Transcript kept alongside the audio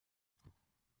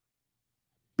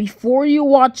Before you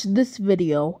watch this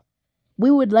video,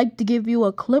 we would like to give you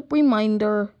a clip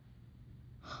reminder.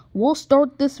 We'll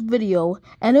start this video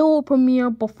and it will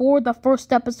premiere before the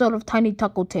first episode of Tiny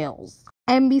Taco Tales.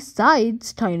 And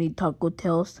besides Tiny Taco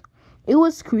Tales, it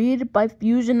was created by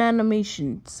Fusion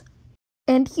Animations.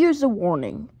 And here's a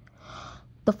warning.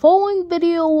 The following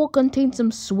video will contain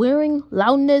some swearing,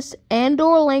 loudness,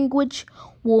 and/or language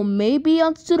may be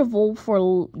unsuitable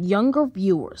for younger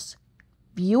viewers.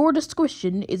 Viewer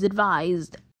discretion is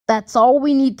advised. That's all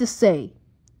we need to say.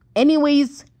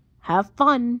 Anyways, have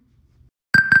fun.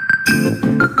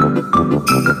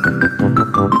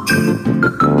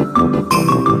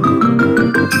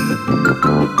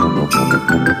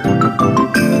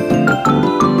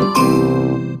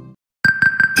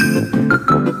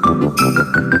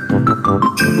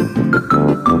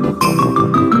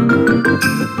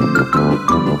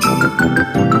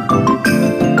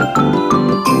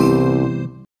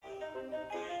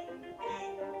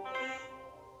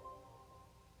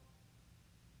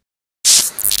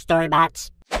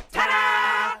 Storybots.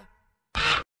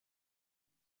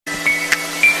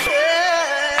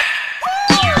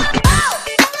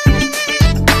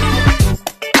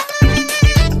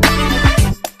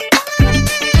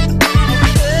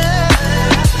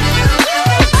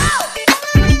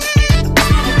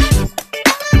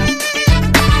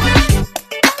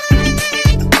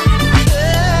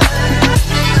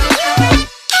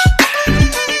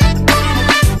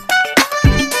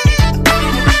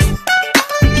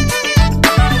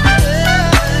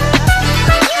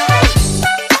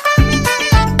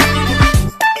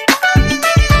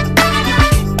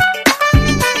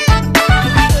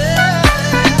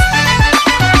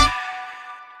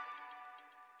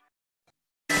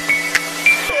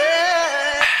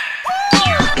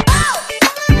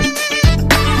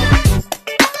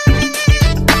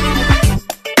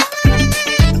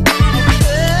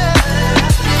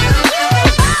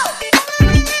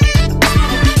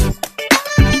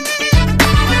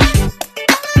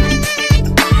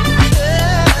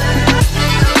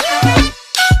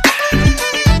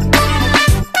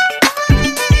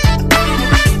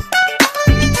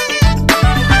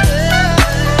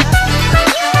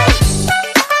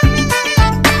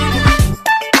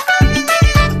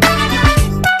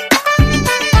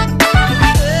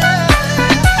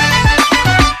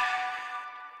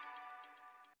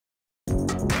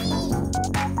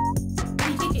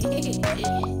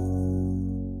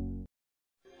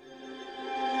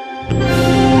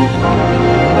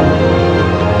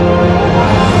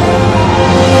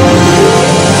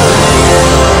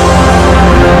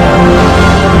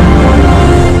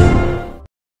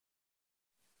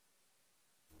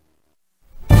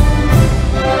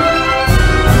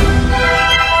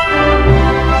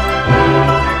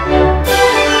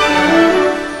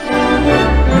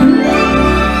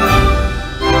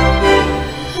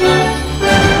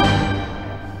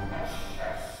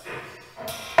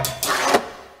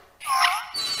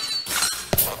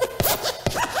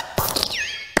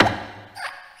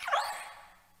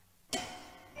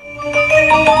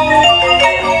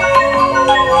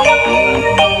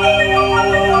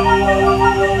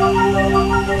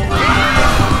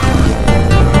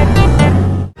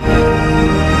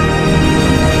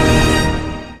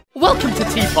 Welcome to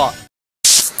Teapot.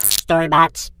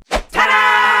 Storybots.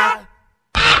 Ta-da!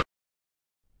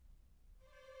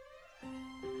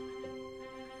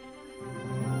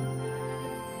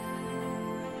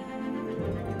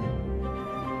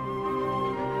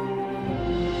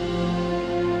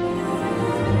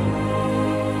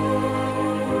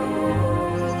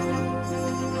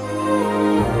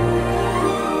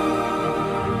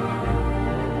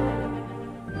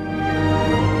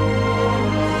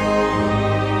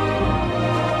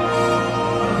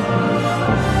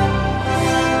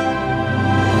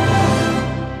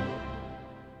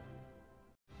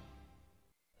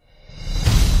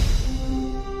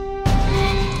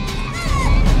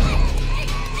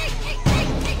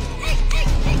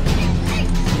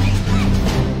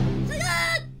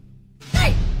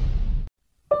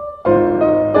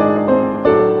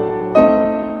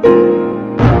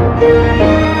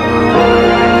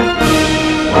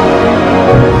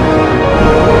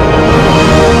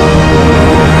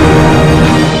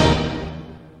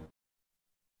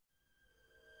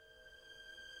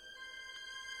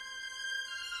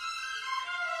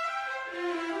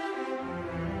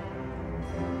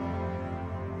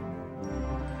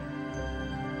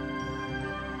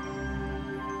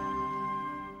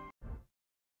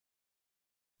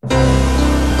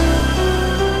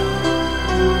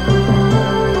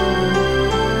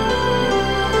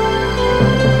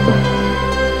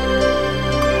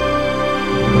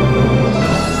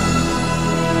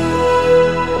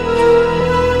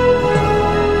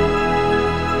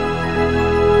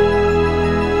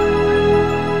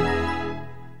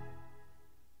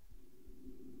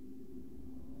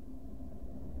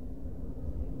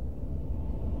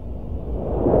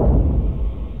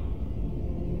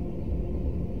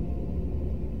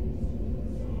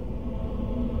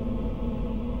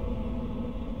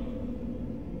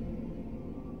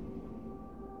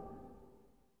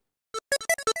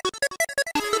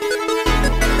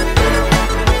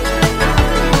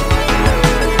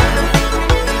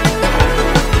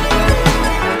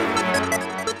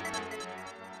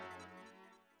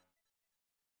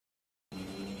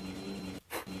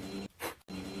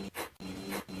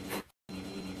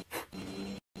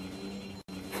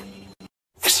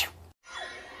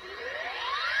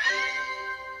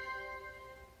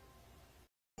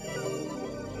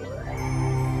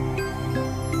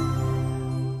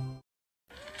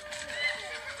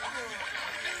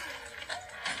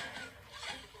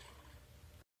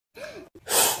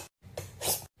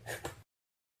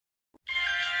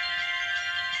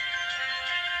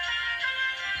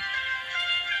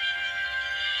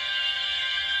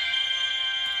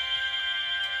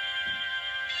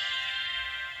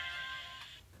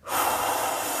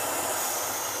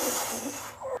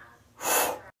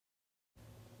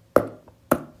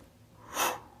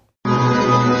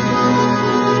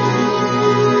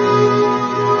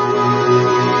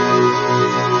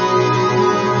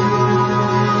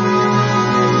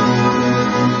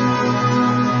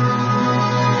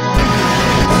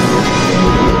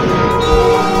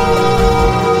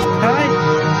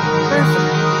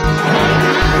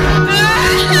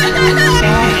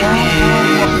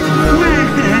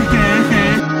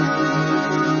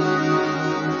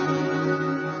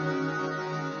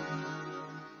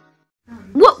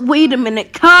 Wait a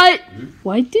minute, cut!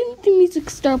 Why didn't the music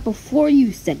start before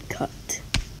you said cut?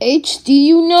 H, do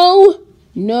you know?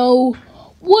 No.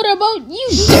 What about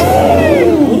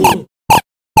you?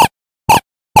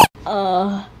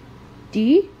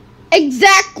 D?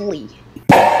 Exactly!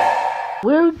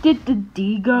 Where did the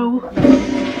D go?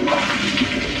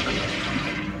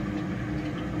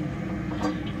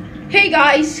 Hey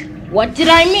guys, what did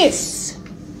I miss?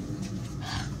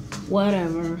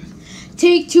 Whatever.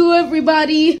 Take two,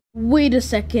 everybody. Wait a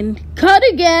second. Cut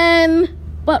again.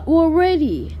 But we're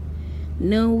ready.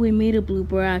 No, we made a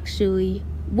blooper actually.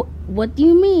 What do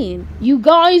you mean? You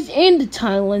guys in the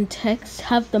Thailand text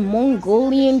have the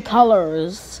Mongolian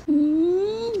colors.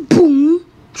 Boom.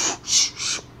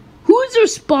 Who's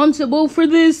responsible for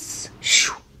this?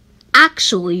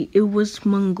 Actually, it was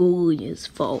Mongolia's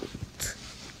fault.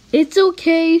 It's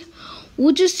okay.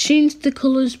 We'll just change the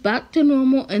colors back to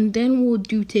normal and then we'll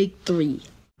do take 3.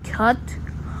 Cut.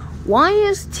 Why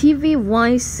is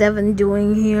TVY7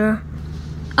 doing here?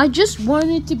 I just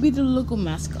wanted to be the local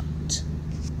mascot.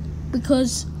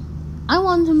 Because I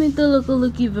want to make the logo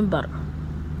look even better.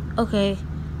 Okay.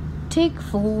 Take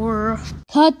 4.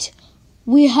 Cut.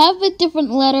 We have a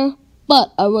different letter,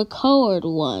 but a recolored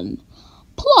one.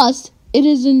 Plus, it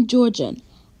is in Georgian.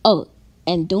 Oh,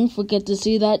 and don't forget to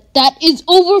see that is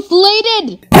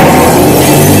overflated!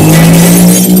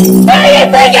 Are you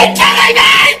freaking killing me?!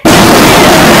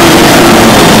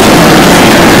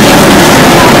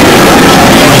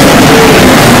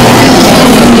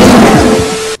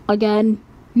 Again,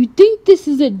 you think this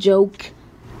is a joke?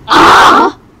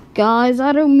 Ah! Guys,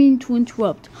 I don't mean to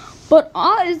interrupt, but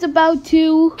is about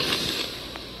to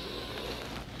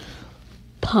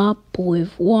pop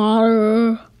with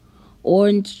water,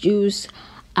 orange juice,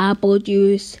 apple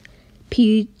juice,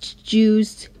 peach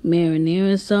juice,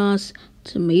 marinara sauce,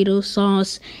 tomato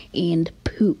sauce, and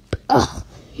poop. Ugh.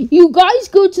 You guys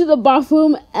go to the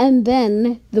bathroom and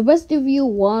then the rest of you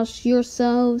wash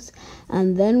yourselves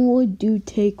and then we'll do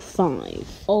take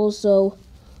 5. Also,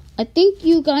 I think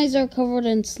you guys are covered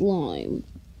in slime.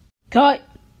 Cut!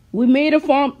 We made a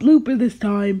font blooper this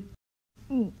time.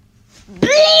 Blech!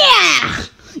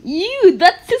 Ew,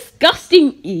 that's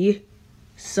disgusting, E.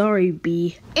 Sorry,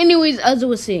 B. Anyways, as I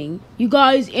was saying, you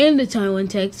guys in the Thailand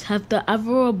text have the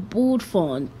Avera bold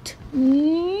font.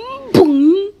 Boom!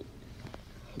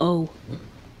 Oh,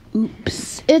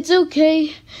 oops. It's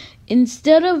okay.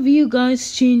 Instead of you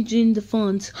guys changing the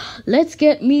fonts, let's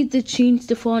get me to change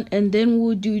the font and then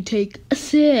we'll do take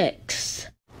 6.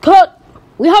 Cut!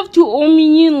 We have 2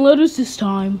 Armenian letters this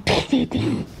time.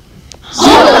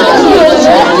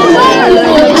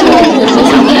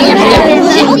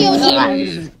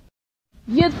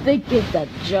 You think it's a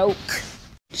joke?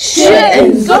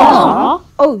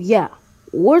 Oh yeah.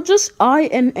 We're just I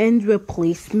and N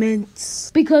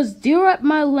replacements. Because they're at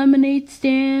my lemonade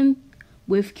stand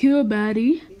with Cure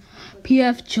Batty,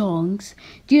 PF Chongs,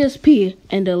 DSP,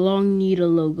 and a long needle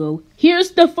logo.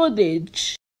 Here's the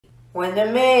footage. When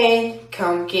the maid,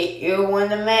 come get you when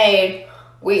the maid.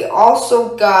 We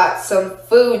also got some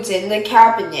foods in the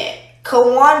cabinet.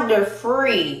 Kawander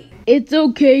free. It's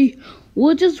okay.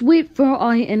 We'll just wait for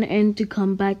I and N to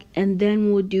come back and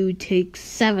then we'll do take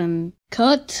 7.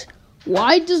 Cut.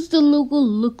 Why does the logo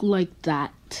look like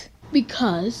that?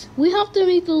 Because we have to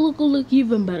make the logo look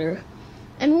even better.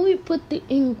 And we put the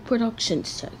ink production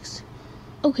text.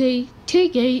 Okay,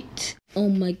 take 8. Oh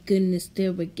my goodness,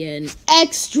 there again.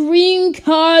 Extreme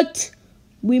cut!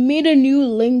 We made a new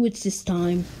language this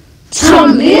time.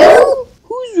 Tamil?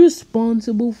 Who's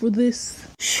responsible for this?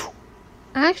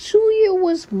 Actually, it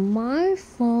was my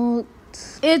fault.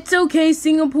 It's okay,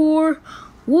 Singapore.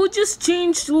 We'll just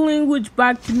change the language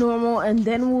back to normal and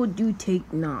then we'll do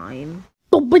take 9.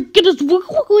 Oh my goodness,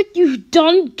 look what you've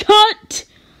done, cut!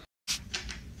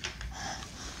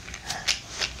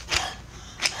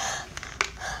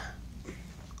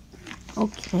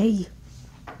 Okay.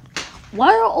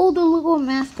 Why are all the little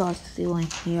mascots still in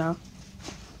here?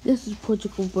 This is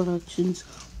Portugal Productions,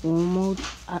 Remote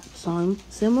at Time,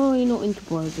 San Marino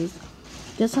Enterprises,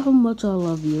 Guess How Much I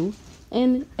Love You,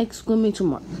 and exclamation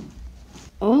mark.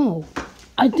 Oh,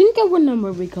 I think I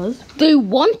remember because they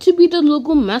want to be the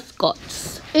local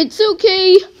mascots. It's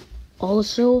okay.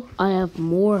 Also, I have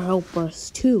more helpers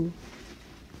too.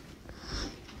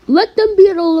 Let them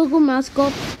be the local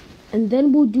mascot and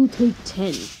then we'll do take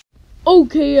 10.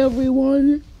 Okay,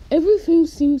 everyone. Everything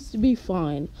seems to be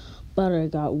fine, but I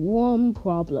got one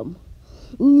problem.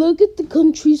 Look at the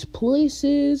country's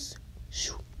places.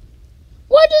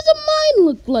 Why doesn't mine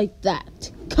look like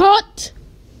that? Cut!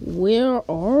 Where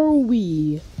are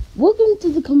we? Welcome to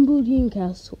the Cambodian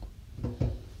castle.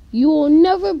 You will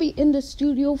never be in the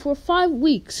studio for 5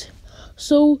 weeks.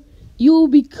 So you will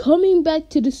be coming back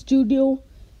to the studio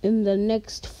in the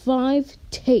next 5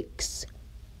 takes.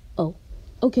 Oh,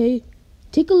 okay.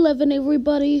 Take 11,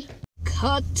 everybody.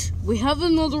 Cut. We have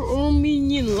another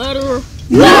Armenian letter.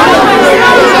 No!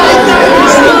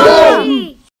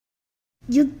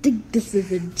 You think this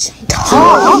is a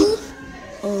joke?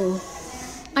 Oh,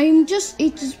 I'm just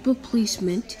H's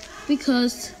replacement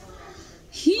because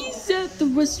he's at the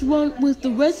restaurant with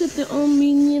the rest of the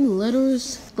Armenian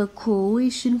letters, the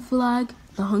Croatian flag,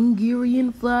 the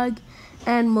Hungarian flag,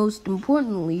 and most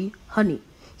importantly, honey.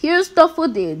 Here's the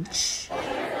footage.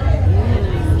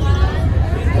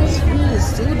 This food is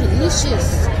so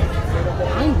delicious.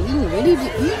 I'm being ready to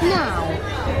eat now.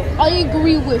 I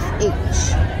agree with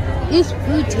H. This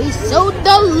food tastes so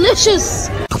delicious.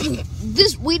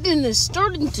 This waiting is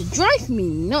starting to drive me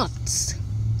nuts.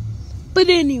 But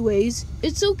anyways,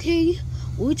 it's okay.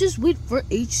 We'll just wait for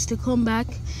H to come back,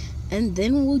 and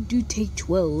then we'll do take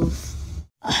 12.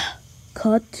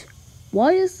 Cut.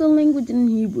 Why is the language in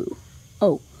Hebrew?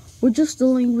 Oh, we're just the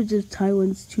language of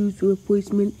Thailand's 2's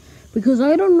replacement because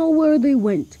I don't know where they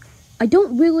went. I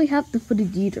don't really have the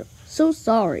footage either. So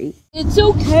sorry. It's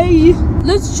okay.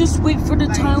 Let's just wait for the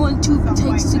Thailand 2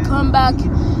 takes to come back,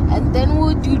 and then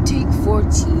we'll do take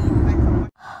 14.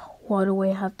 Why do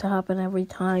we have to happen every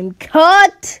time?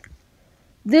 Cut!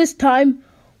 This time,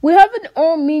 we have an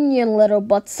Armenian letter,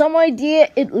 but some idea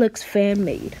it looks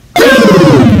fan-made.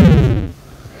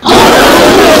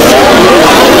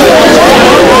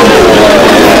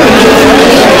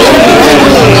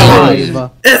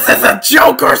 Is this a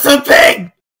joke or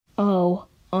something? Oh,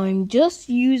 I'm just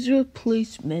user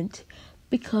placement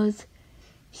because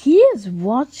he is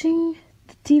watching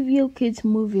the TVO Kids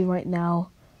movie right now.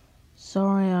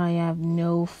 Sorry, I have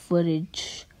no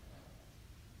footage.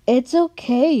 It's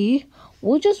okay.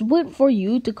 We'll just wait for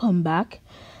you to come back,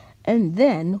 and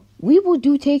then we will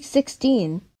do take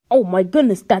 16. Oh my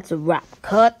goodness, that's a wrap.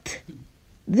 Cut.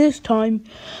 This time,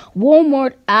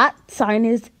 Walmart @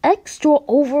 is extra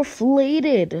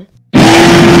overflated.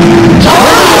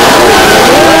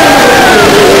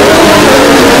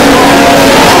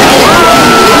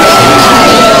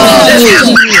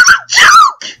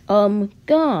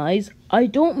 Guys, I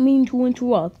don't mean to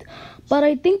interrupt, but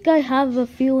I think I have a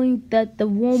feeling that the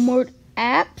Walmart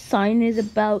 @ is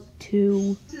about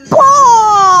to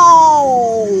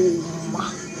boom!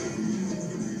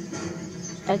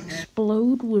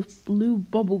 Explode with blue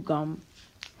bubblegum.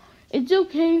 It's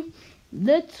okay.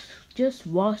 Let's just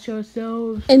wash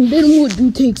ourselves, and then we'll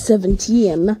do take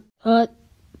 17.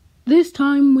 This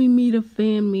time we made a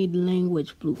fan-made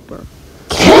language blooper.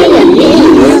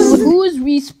 Who is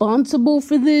responsible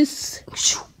for this?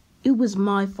 It was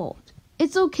my fault.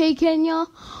 It's okay, Kenya.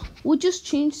 We'll just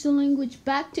change the language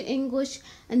back to English,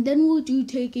 and then we'll do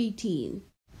take 18.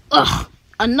 Ugh,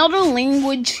 another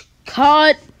language.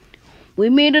 Cut. We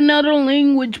made another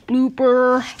language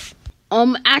blooper.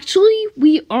 Actually,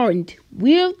 we aren't.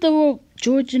 We have the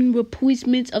Georgian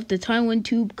replacements of the Thailand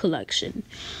Tube collection.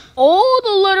 All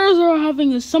the letters are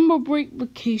having a summer break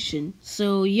vacation,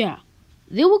 so yeah.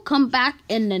 They will come back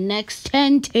in the next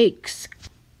 10 takes.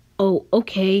 Oh,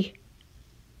 okay.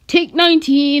 Take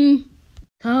 19.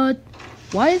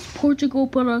 Why is Portugal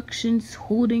Productions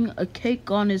holding a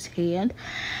cake on his hand?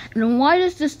 And why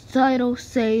does this title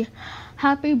say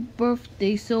Happy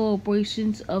Birthday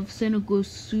Celebrations of Senegal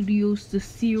Studios the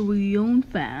Sierra Leone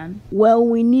fan? Well,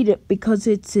 we need it because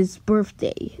it's his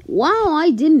birthday. Wow,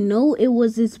 I didn't know it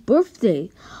was his birthday.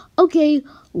 Okay,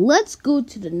 let's go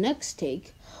to the next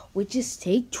take, which is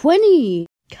take 20.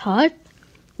 Cut.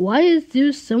 Why is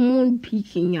there someone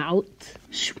peeking out?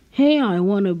 Hey, I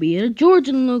want to be a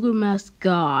Georgian logo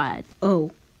mascot.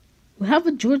 Oh, we have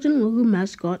a Georgian logo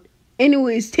mascot.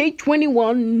 Anyways, take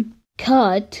 21.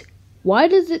 Cut. Why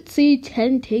does it say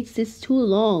 10 takes is too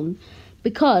long?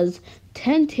 Because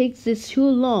 10 takes is too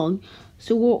long,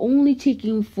 so we're only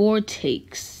taking 4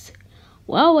 takes.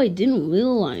 Wow, I didn't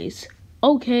realize.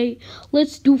 Okay,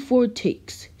 let's do 4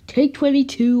 takes. Take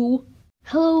 22.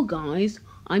 Hello guys,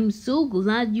 I'm so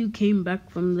glad you came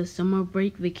back from the summer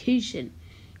break vacation.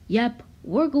 Yep,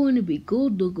 we're going to be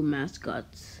gold logo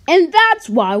mascots. And that's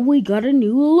why we got a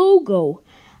new logo.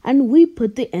 And we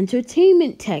put the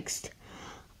entertainment text.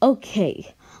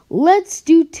 Okay, let's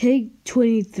do take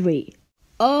 23.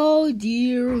 Oh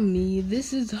dear me,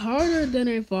 this is harder than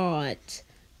I thought.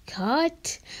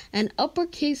 Cut. An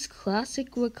uppercase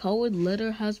classic recolored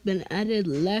letter has been added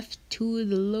left to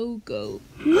the logo.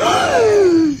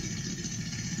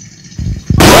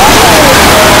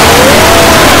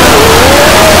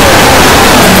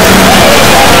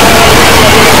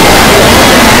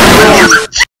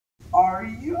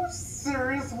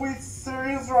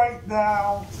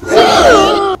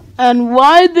 And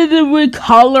why did it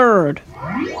recolored?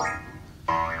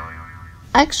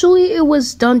 Actually, it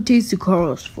was Dante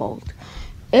Zuccaro's fault.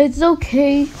 It's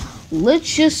okay.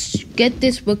 Let's just get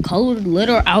this recolored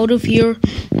letter out of here,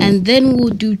 and then we'll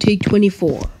do take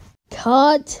 24.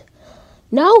 Cut.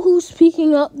 Now who's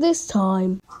speaking up this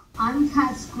time? I'm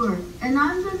Cat Squirt, and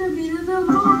I'm gonna be the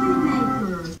movie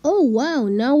maker. Oh wow,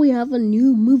 now we have a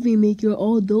new movie maker,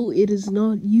 although it is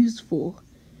not useful.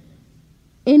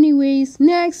 Anyways,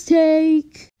 next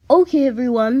take. Okay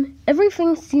everyone,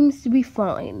 everything seems to be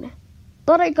fine.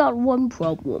 But I got one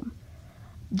problem.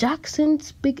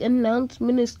 Jackson's big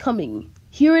announcement is coming.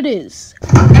 Here it is.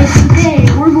 And today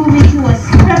we're moving to a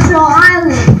special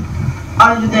island.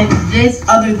 Other than this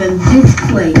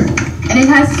place. And it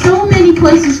has so many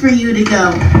places for you to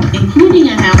go, including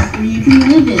a house where you can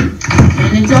live in.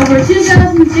 And it's over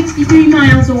 2,063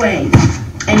 miles away.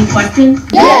 Any questions?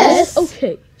 Yes!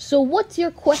 Okay, so what's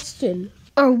your question?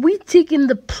 Are we taking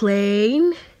the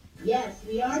plane? Yes,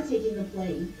 we are taking the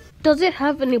plane. Does it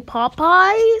have any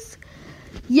Popeyes?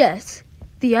 Yes,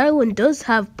 the island does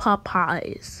have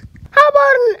Popeyes. How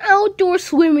about an outdoor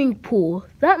swimming pool?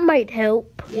 That might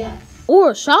help. Yes.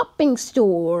 Or a shopping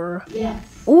store.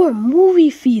 Yes. Or a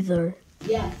movie theater.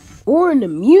 Yes. Or an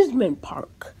amusement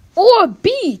park. Or a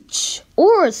beach.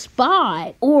 Or a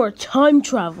spa. Or a time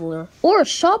traveler. Or a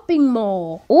shopping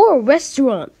mall. Or a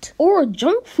restaurant. Or a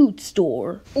junk food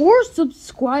store. Or a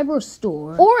subscriber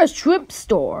store. Or a shrimp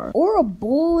store. Or a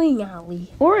bowling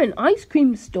alley. Or an ice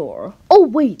cream store. Oh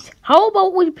wait, how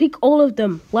about we pick all of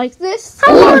them like this?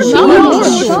 Or a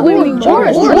swimming pool.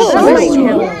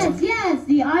 Yes,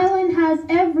 the island has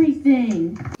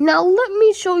everything. Now let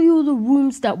me show you the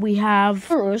rooms that we have.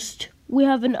 First, we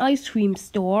have an ice cream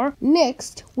store.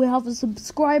 Next, we have a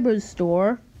subscribers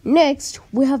store. Next,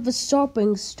 we have a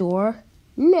shopping store.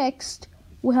 Next,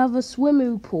 we have a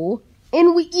swimming pool.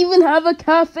 And we even have a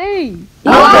cafe.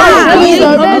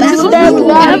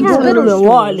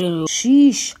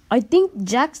 Sheesh, I think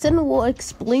Jackson will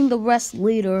explain the rest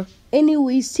later.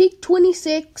 Anyways, take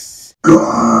 26.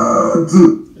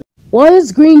 What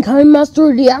is Green Kind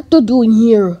Master the actor doing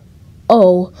here?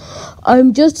 Oh,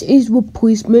 I'm just his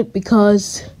replacement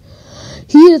because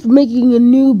he is making a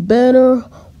new banner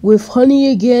with Honey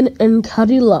Again and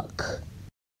Cadillac.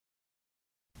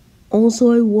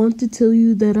 Also, I want to tell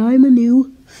you that I'm a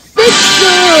new fixer!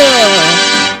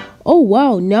 Oh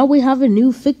wow, now we have a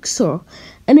new fixer.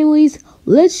 Anyways,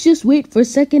 let's just wait for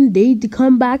second day to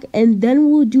come back and then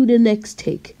we'll do the next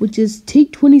take, which is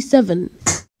take 27.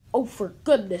 Oh, for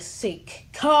goodness sake,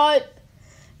 cut!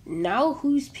 Now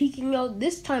who's peeking out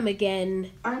this time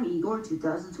again? I'm Igor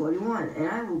 2021, and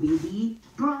I will be the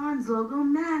Bronze Logo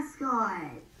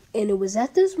mascot. And it was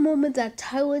at this moment that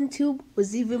Thailand Tube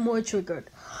was even more triggered.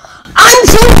 I'm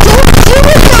so with the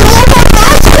logo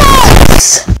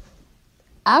mascots!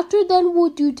 After then, we'll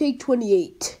do take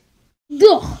 28.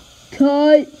 Ugh,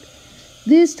 cut!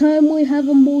 This time we have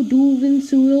a Moldovan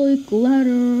Cyrillic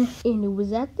letter. And it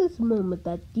was at this moment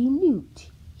that he knew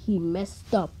he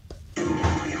messed up.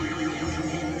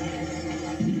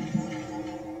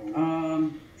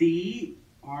 Dee,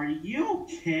 are you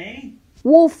okay?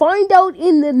 We'll find out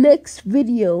in the next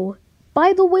video.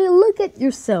 By the way, look at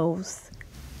yourselves.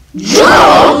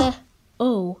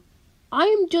 Oh, I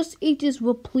am just H's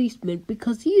replacement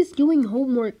because he is doing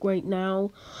homework right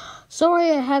now. Sorry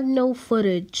I have no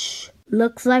footage.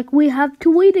 Looks like we have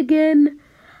to wait again.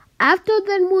 After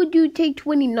then we'll do take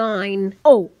 29.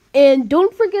 Oh, and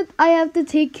don't forget I have to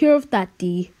take care of that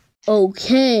D.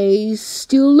 Okay,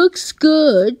 still looks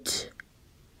good.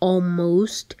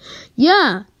 Almost.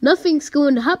 Yeah, nothing's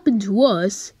going to happen to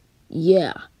us.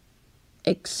 Yeah.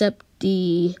 Except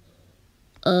the...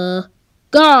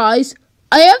 Guys,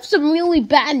 I have some really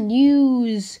bad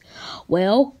news.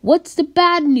 Well, what's the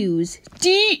bad news?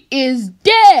 D is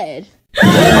dead.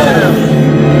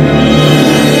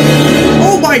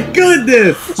 Oh my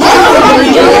goodness!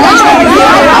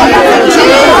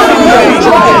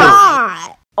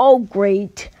 Oh,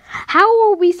 great. How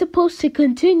are we supposed to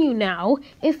continue now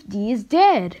if D is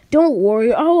dead? Don't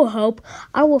worry, I will help.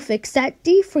 I will fix that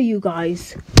D for you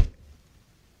guys.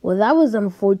 Well, that was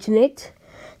unfortunate.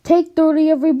 Take 30,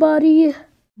 everybody.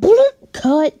 Bloop,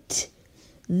 cut.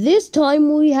 This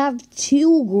time we have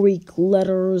 2 Greek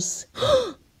letters.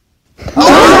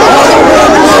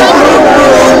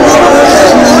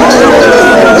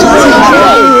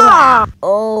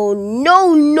 Oh,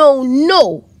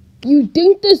 no. You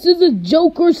think this is a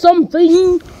joke or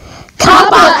something?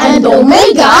 Kappa and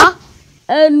Omega?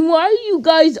 And why are you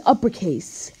guys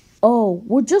uppercase? Oh,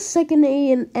 we're just second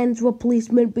A and N's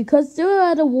replacement because they're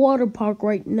at a water park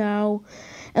right now.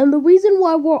 And the reason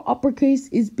why we're uppercase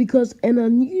is because an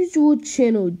unusual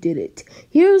channel did it.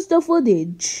 Here's the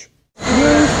footage.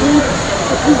 Seriously,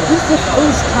 is this the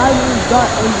first time we got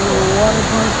into a water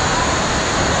park?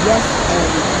 Yes,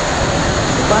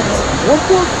 but one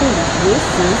more thing, this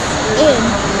is, and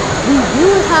we do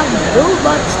have no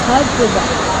much time for that.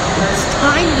 It's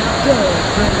time to go.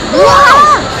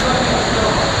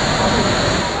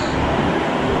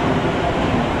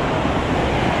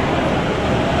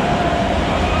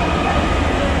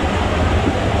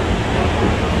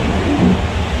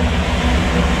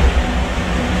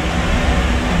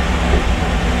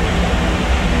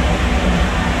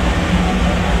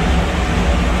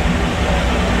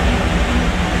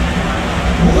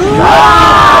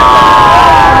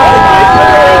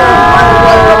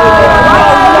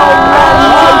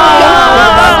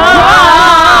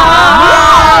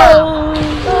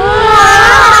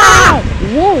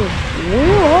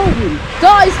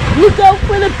 Guys, look out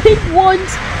for the pink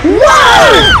ones!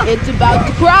 Whoa! It's about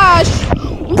to crash!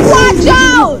 Watch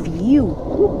out!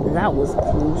 Phew, that was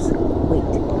close. Wait,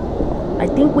 I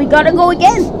think we gotta go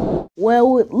again.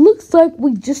 Well, it looks like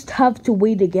we just have to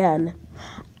wait again.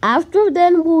 After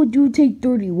then, we'll do take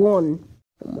 31.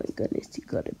 Oh my goodness, you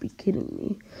gotta be kidding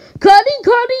me. Cuddy,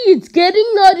 it's getting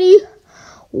nutty.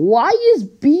 Why is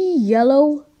B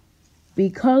yellow?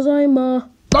 Because I'm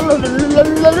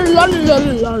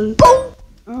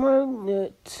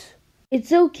magnet.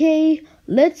 It's okay.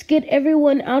 Let's get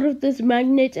everyone out of this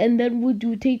magnet and then we'll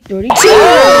do take 32.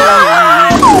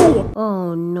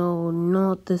 Oh no,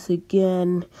 not this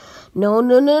again. No.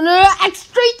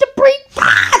 Extreme to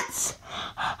pre-pass!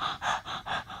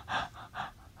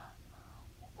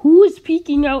 Who is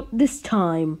peeking out this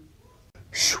time?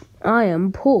 I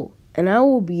am Paul, and I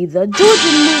will be the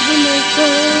Georgian movie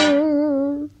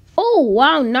maker. Oh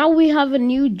wow, now we have a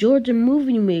new Georgian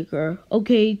movie maker.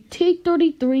 Okay, take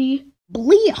 33.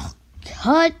 Bleach.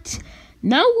 Cut.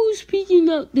 Now who's peeking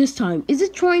out this time? Is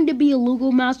it trying to be a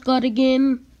logo mascot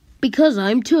again? Because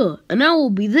I'm too, and I will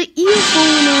be the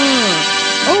earphoner.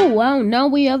 Oh wow, now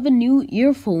we have a new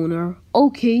earphoner.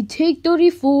 Okay, take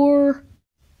 34.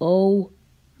 Oh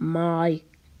my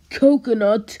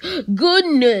coconut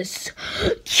goodness.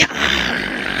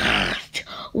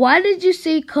 Why did you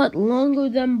say cut longer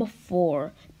than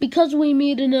before? Because we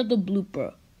made another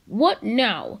blooper. What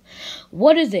now?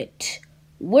 What is it?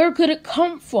 Where could it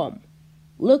come from?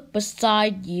 Look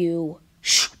beside you.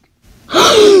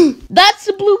 That's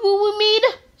the blooper we made?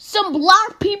 Some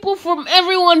black people from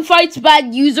Everyone Fights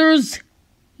Bad users?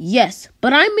 Yes,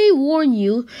 but I may warn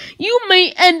you, you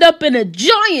may end up in a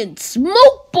giant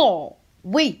smoke ball.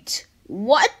 Wait,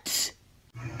 what?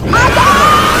 Oh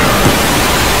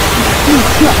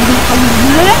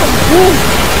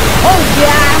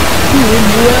yeah!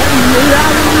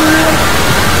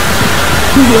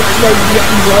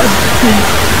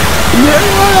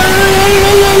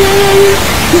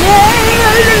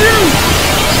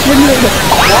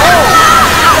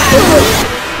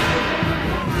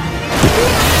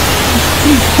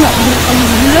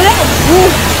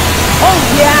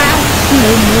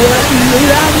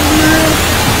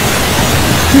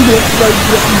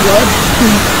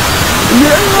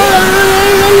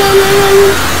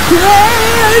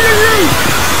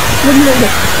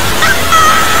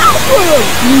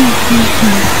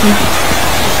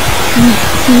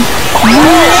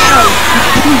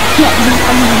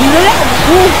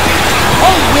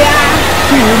 Oh yeah!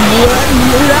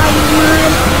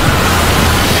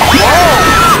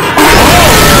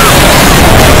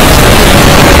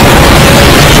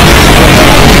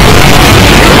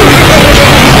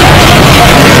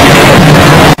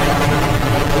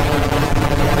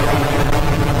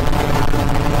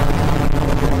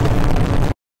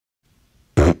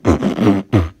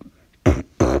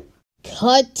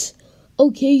 Cut.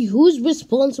 Okay, who's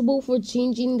responsible for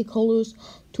changing the colors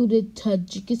to the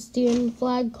Tajikistan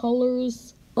flag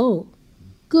colors? Oh,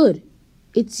 good.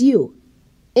 It's you.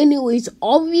 Anyways,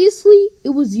 obviously, it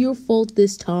was your fault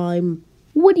this time.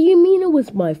 What do you mean it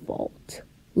was my fault?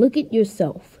 Look at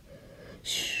yourself.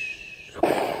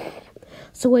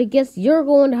 So I guess you're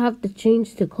going to have to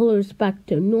change the colors back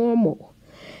to normal.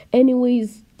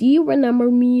 Anyways, do you remember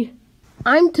me?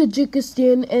 I'm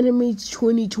Tajikistan Animates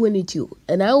 2022,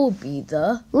 and I will be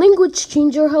the language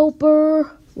changer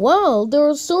helper. Wow, there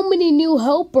are so many new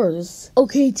helpers.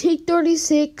 Okay, take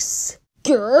 36.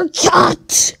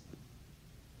 Gerchat!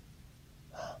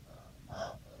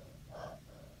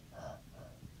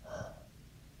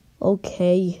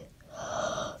 Okay.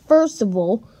 First of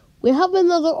all, we have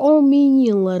another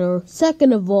Armenian letter.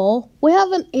 Second of all, we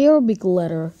have an Arabic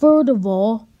letter. Third of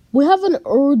all, we have an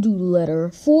Urdu letter.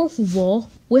 Fourth of all,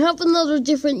 we have another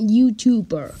different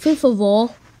YouTuber. Fifth of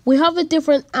all, we have a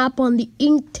different app on the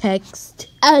ink text.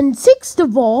 And sixth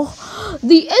of all,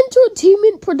 the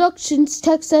entertainment productions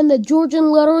text and the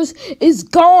Georgian letters is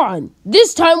gone.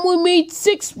 This time we made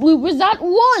 6 bloopers at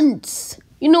once.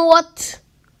 You know what?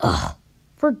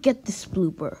 Forget this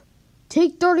blooper.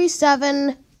 Take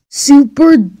 37.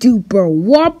 Super duper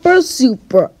whopper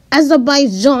super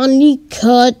Azerbaijani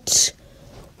cut.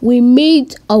 We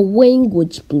made a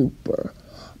language blooper.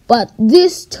 But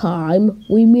this time,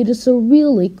 we made a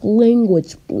Cyrillic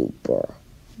language blooper.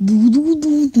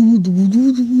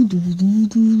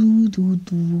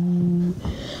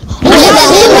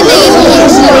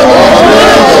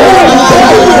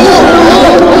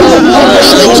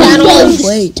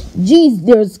 Wait, geez,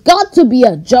 there's got to be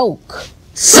a joke.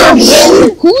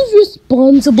 Serbian! Who's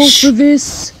responsible for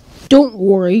this? Don't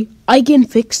worry, I can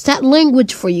fix that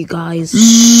language for you guys.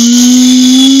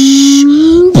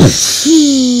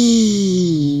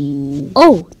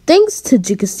 Oh, thanks to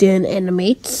Tajikistan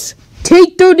Animates.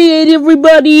 Take 38,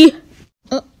 everybody!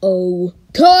 Uh-oh.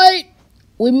 Cut!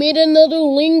 We made another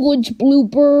language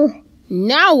blooper.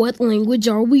 Now what language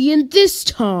are we in this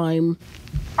time?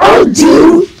 Oh,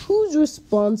 dude! Who's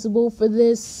responsible for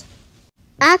this?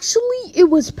 Actually, it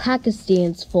was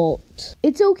Pakistan's fault.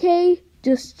 It's okay.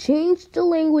 Just change the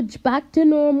language back to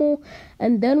normal,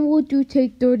 and then we'll do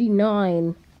take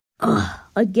 39.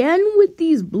 Again with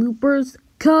these bloopers.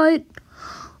 Cut.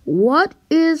 What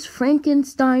is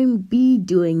Frankenstein B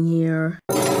doing here?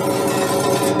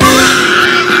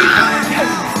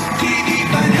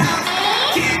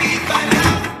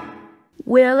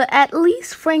 Well, at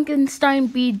least Frankenstein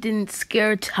B didn't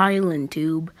scare Thailand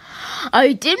Tube.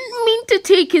 I didn't mean to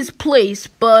take his place,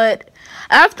 but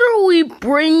after we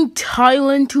bring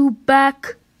Thailand Tube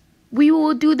back, we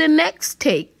will do the next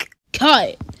take.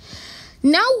 Cut.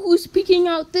 Now who's speaking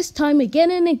out this time again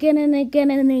and again and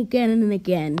again and again and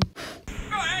again?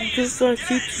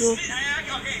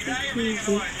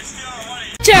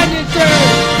 Janitor!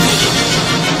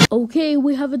 Okay,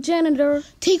 we have a janitor.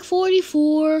 Take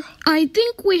 44. I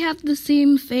think we have the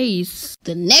same face.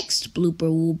 The next blooper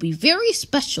will be very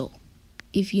special,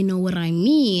 if you know what I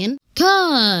mean.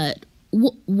 Cut!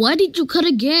 Why did you cut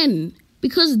again?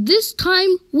 Because this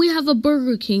time we have a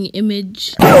Burger King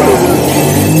image. Are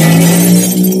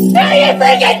you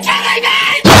freaking killing me?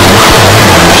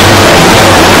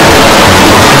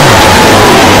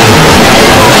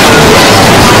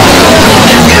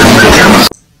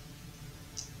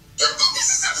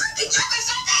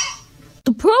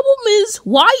 The problem is,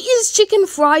 why is Chicken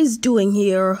Fries doing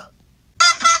here?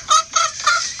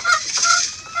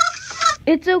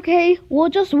 It's okay, we'll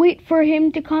just wait for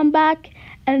him to come back,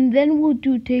 and then we'll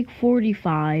do take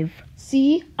 45.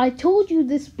 See, I told you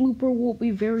this blooper will be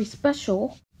very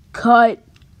special. Cut.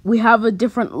 We have a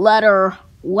different letter.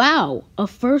 Wow, a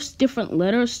first different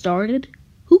letter started?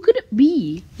 Who could it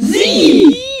be?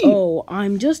 Z! Oh,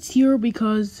 I'm just here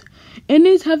because N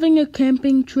is having a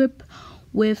camping trip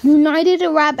with United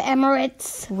Arab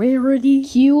Emirates, Rarity,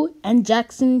 Q, and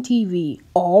Jackson TV.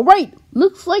 Alright,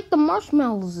 looks like the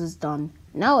marshmallows is done.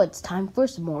 Now it's time for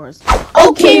s'mores.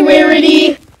 Okay,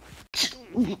 Rarity!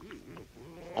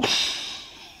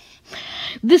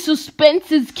 The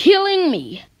suspense is killing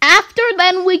me. After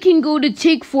then, we can go to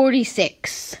take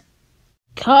 46.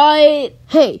 Cut!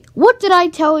 Hey, what did I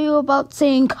tell you about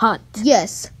saying cut?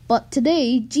 Yes, but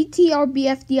today,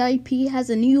 GTRBFDIP has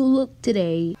a new look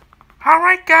today.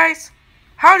 Alright guys,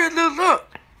 how did it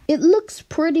look? It looks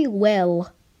pretty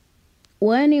well.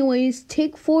 Well, anyways,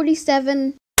 take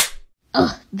 47.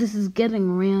 This is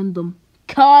getting random.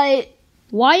 Cut!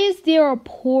 Why is there a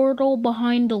portal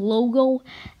behind the logo?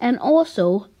 And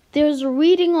also, there's a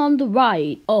reading on the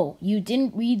right. Oh, you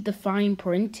didn't read the fine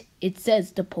print. It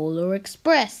says the Polar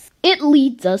Express. It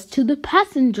leads us to the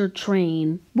passenger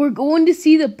train. We're going to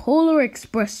see the Polar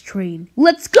Express train.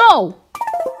 Let's go!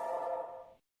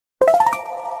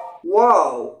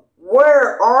 Whoa,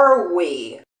 where are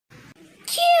we?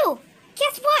 Q!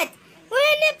 Guess what? We're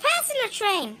in the passenger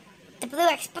train. The Blue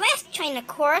Express train, of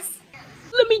course.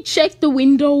 Let me check the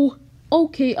window.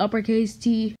 Okay, uppercase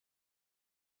T.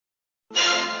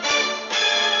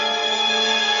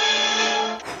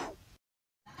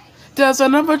 There's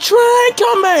another train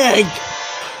coming!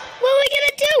 What are we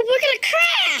gonna do? We're gonna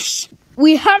crash!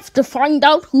 We have to find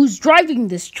out who's driving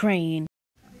this train.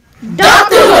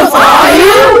 Dr.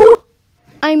 LaFire!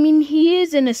 I mean, he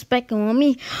is in a speck on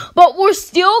me, but we're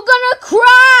still gonna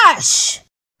crash!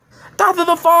 Dr.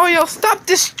 LaFire, stop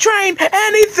this train!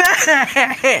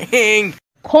 Anything!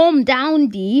 Calm down,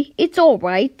 D. It's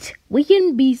alright. We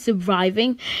can be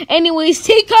surviving. Anyways,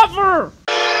 take cover!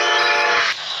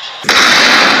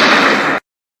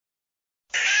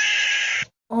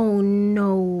 Oh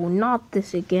no, not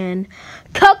this again.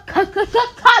 Cut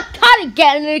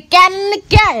again and again and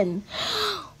again.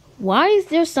 Why is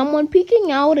there someone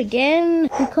peeking out again?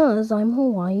 Because I'm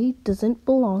Hawaii doesn't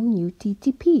belong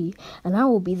UTTP, and I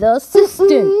will be the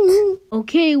assistant.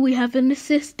 Okay, we have an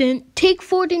assistant. Take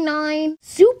 49.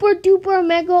 Super duper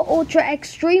mega ultra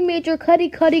extreme major cut.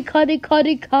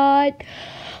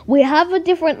 We have a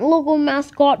different logo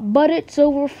mascot, but it's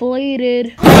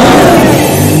overflated.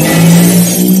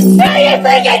 Are you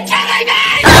freaking kidding me?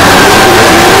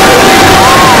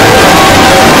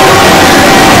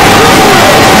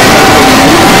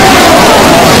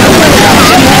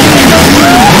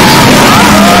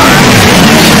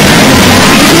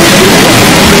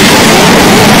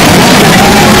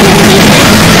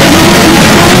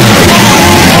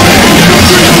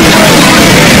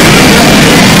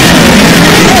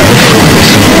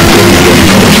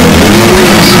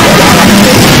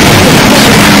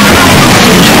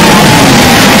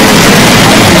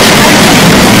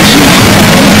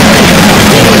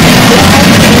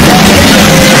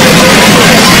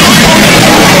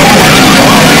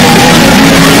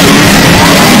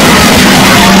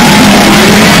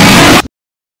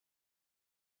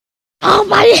 Oh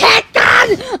my head, God!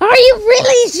 Are you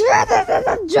really sure this is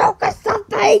a joke or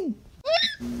something?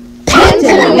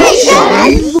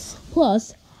 Animations!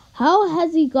 Plus, how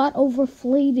has he got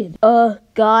overflated?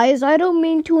 Guys, I don't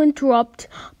mean to interrupt,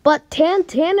 but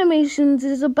Animations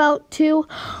is about to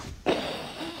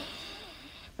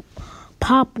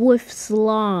pop with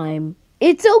slime.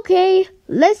 It's okay.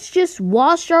 Let's just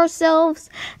wash ourselves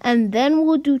and then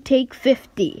we'll do take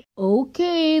 50.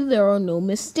 Okay, there are no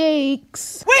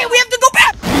mistakes. Wait, we have to go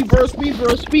back!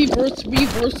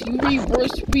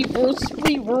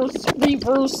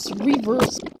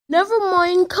 Reverse. Never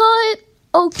mind, cut.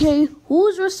 Okay,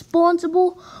 who's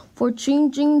responsible for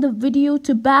changing the video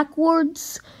to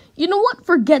backwards? You know what?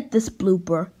 Forget this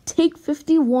blooper. Take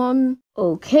 51.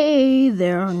 Okay,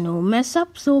 there are no mess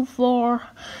ups so far.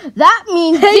 That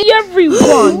means hey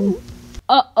everyone!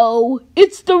 Uh-oh,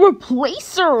 it's the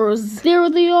replacers! There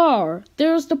they are.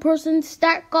 There's the person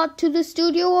that got to the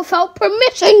studio without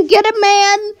permission. Get it,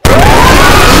 man?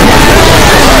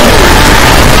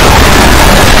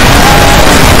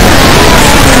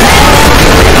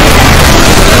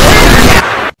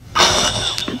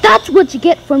 That's what you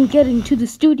get from getting to the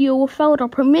studio without our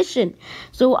permission.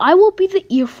 So I will be the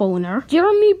earphoner.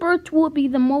 Jeremy Burt will be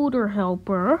the motor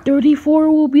helper. 34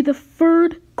 will be the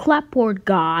third clapboard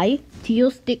guy.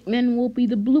 Teal Stickman will be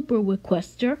the blooper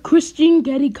requester. Christian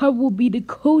Gettycup will be the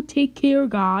co-take care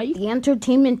guy. The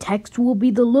entertainment text will be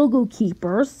the logo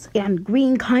keepers. And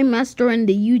Green Kindmaster and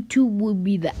the YouTube will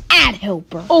be the ad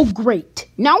helper. Oh great,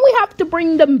 now we have to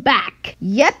bring them back.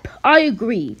 Yep, I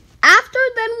agree. After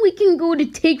then we can go to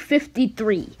take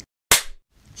 53.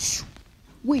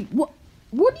 Wait, what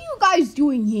are you guys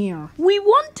doing here? We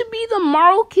want to be the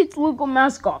Marvel Kids Logo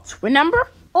mascots, remember?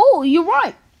 Oh, you're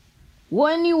right. Well,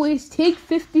 anyways, take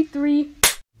 53.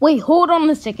 Wait, hold on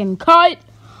a second. Cut.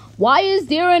 Why is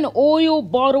there an oil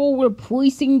bottle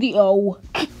replacing the O?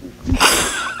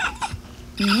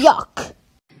 Yuck.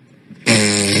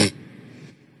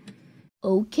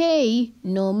 Okay,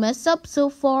 no mess up so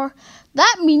far.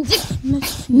 That means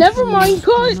it... Never mind,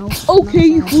 cut.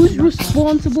 Okay, who's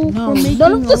responsible for making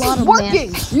none of this is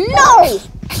working? No!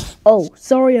 Oh,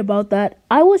 sorry about that.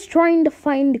 I was trying to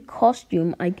find a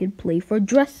costume I could play for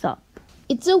dress up.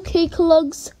 It's okay,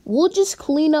 Clugs. We'll just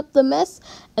clean up the mess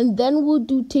and then we'll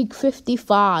do take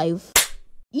 55.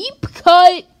 Eep,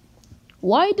 cut.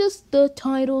 Why does the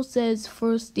title says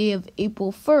first day of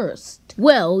April 1st?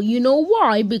 Well, you know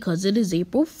why, because it is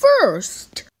April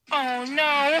 1st. Oh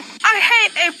no, I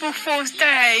hate April Fool's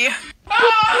Day.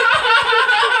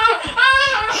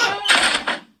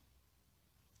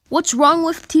 What's wrong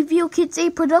with TVO Kids A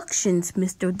Productions,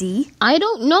 Mr. D? I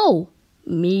don't know.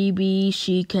 Maybe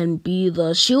she can be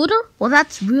the shooter? Well,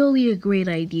 that's really a great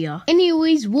idea.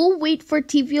 Anyways, we'll wait for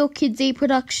TVO Kids A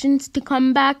Productions to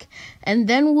come back, and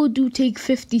then we'll do take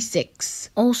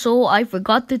 56. Also, I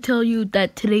forgot to tell you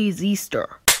that today is Easter.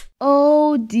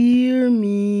 Oh dear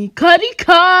me. Cutty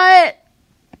cut!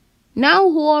 Now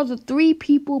who are the 3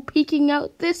 people peeking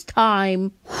out this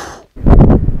time?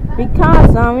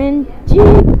 Because I'm in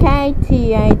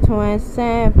GKTA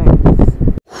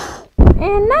 27.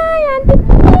 And I am the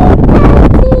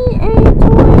GKTA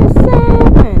 27.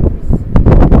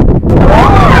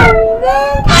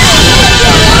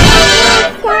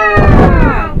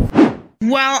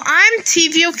 Well, I'm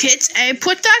TVO Kids A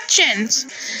Productions,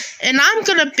 and I'm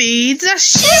gonna be the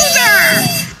shooter!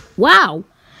 Wow.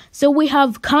 So we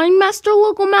have Kind Master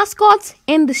logo mascots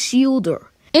and the Shielder.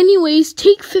 Anyways,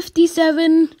 take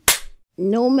 57.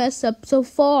 No mess up so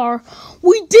far.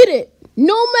 We did it!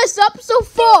 No mess up so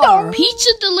far!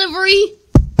 Pizza delivery!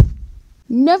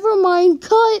 Never mind,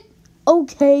 cut.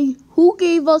 Okay, who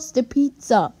gave us the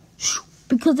pizza?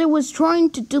 Because I was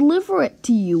trying to deliver it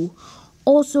to you.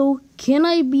 Also, can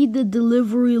I be the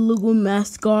delivery logo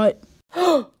mascot?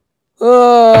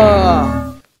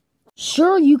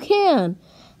 Sure, you can.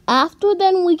 After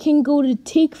then, we can go to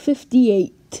take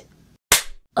 58.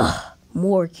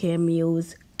 More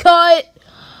cameos. Cut!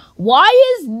 Why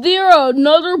is there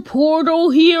another portal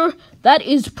here that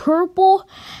is purple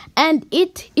and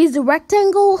it is a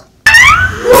rectangle?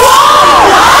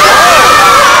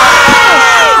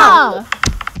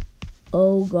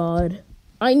 Oh god.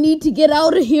 I need to get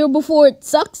out of here before it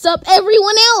sucks up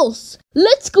everyone else.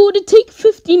 Let's go to take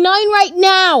 59 right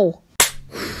now.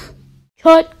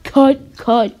 Cut.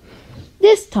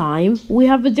 This time, we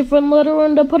have a different letter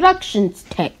in the production's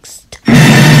text.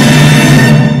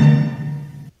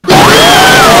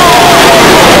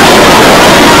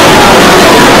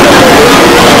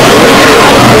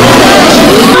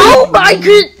 Oh my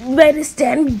goodness,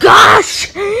 Dan,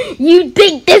 gosh! You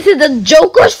think this is a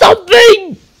joke or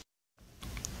something?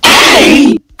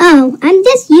 Oh, I'm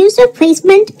just user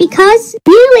placement because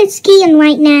you is skiing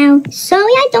right now, so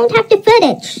I don't have the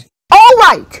footage.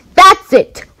 Alright, that's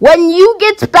it. When you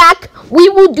get back, we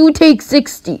will do take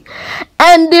 60.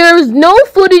 And there's no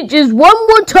footages one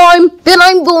more time, then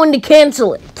I'm going to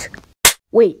cancel it.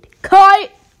 Wait, cut!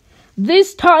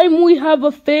 This time we have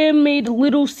a fan-made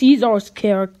Little Caesars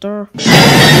character.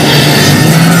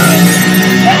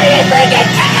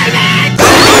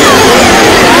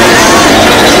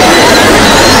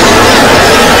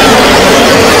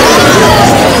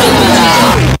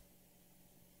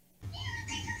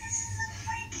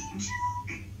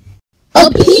 A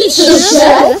pizza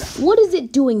chef? What is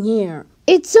it doing here?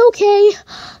 It's okay.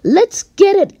 Let's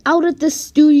get it out of the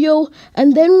studio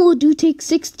and then we'll do take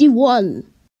 61.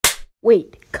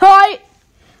 Wait, cut!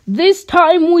 This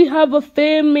time we have a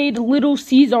fan-made Little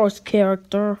Caesars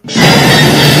character.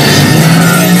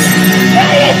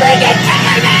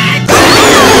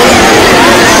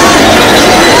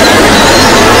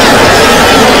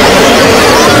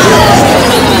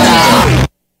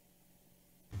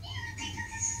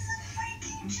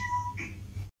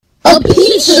 A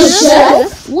pizza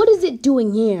chef? What is it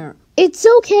doing here? It's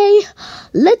okay.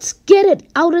 Let's get it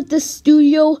out of the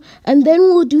studio and then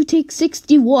we'll do take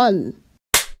 61.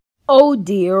 Oh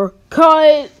dear.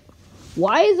 Cut.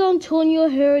 Why is Antonio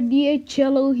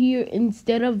Heredicello here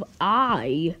instead of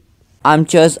I? I'm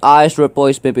just I's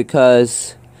replacement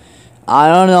because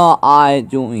I don't know I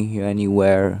doing here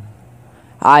anywhere.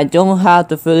 I don't have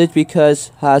the footage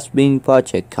because has been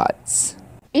project cuts.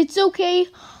 It's okay.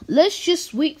 Let's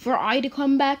just wait for I to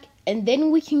come back and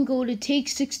then we can go to take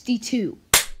 62.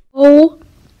 Oh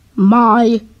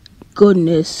my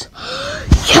goodness.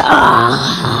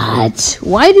 Cut!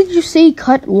 Why did you say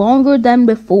cut longer than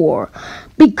before?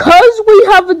 Because we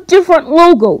have a different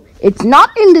logo. It's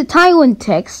not in the Thailand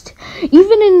text,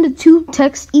 even in the tube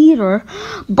text either,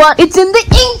 but it's in the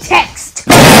ink text.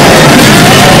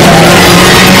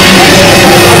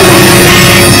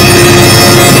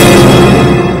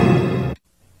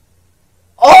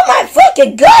 Oh my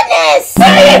freaking goodness! What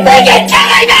are you freaking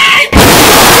killing me?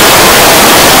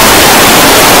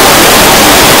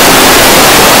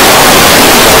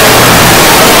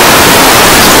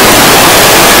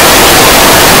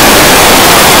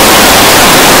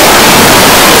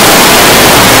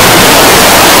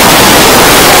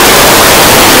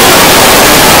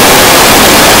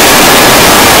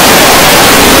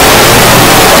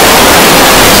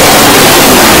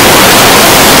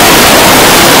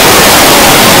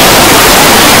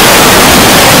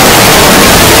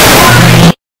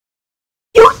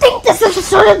 This is a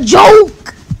sort of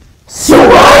joke!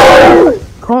 So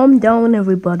calm down,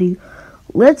 everybody.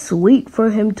 Let's wait for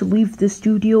him to leave the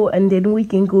studio and then we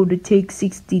can go to take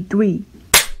 63.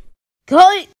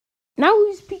 Cut! Now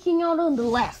he's peeking out on the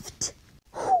left.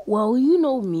 Well, you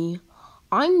know me.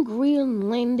 I'm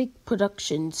Greenlandic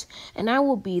Productions and I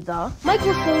will be the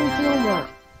microphone filmer.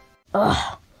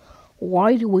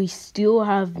 Why do we still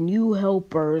have new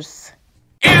helpers?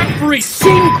 Every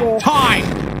single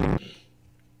time!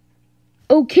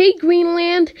 Okay,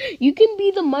 Greenland, you can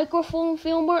be the microphone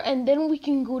filmer and then we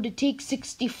can go to take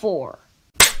 64.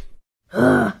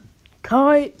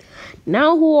 Cut.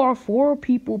 Now who are 4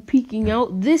 people peeking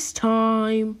out this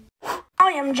time?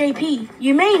 I am JP.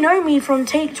 You may know me from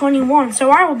take 21,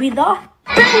 so I will be the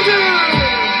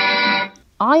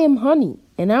I am Honey,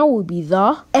 And I will be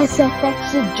the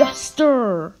SFX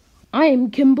adjuster. I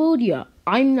am Cambodia.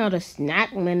 I'm not a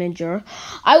snack manager.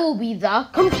 I will be the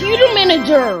computer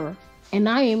manager. And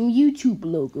I am YouTube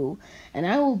logo. And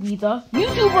I will be the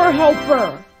YouTuber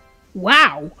helper.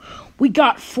 Wow, we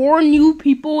got 4 new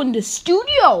people in the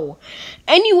studio.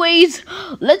 Anyways,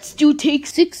 let's do take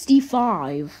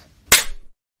 65.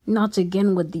 Not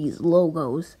again with these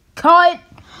logos. Cut!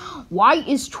 Why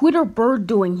is Twitter Bird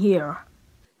doing here?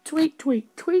 Tweet,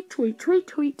 tweet, tweet, tweet, tweet,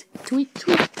 tweet, tweet,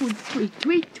 tweet, tweet, tweet,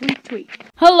 tweet, tweet, tweet.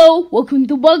 Hello, welcome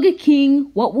to Burger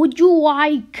King. What would you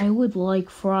like? I would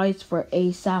like fries for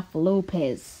Asaf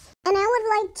Lopez. And I would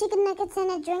like chicken nuggets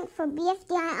and a drink for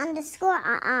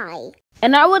BFDI_II.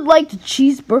 And I would like a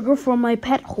cheeseburger for my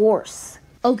pet horse.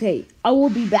 Okay, I will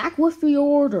be back with the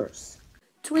orders.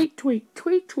 Tweet, tweet,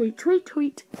 tweet, tweet, tweet,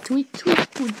 tweet, tweet, tweet,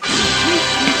 tweet, tweet,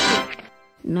 tweet.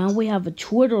 Now we have a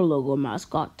Twitter logo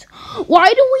mascot.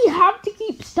 Why do we have to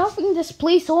keep stuffing this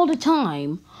place all the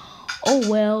time? Oh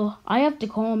well, I have to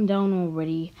calm down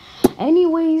already.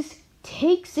 Anyways,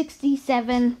 take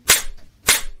 67.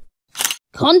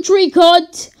 Country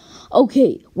cut!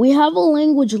 Okay, we have a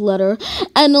language letter,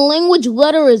 and the language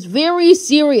letter is very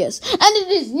serious, and it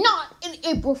is not an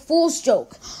April Fool's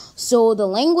joke. So the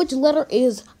language letter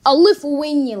is a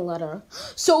Lithuanian letter.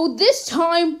 So this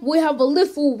time we have a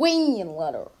Lithuanian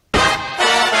letter.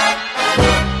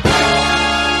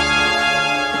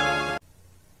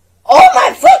 Oh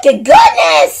my fucking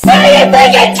goodness! Are you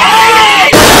making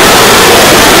time?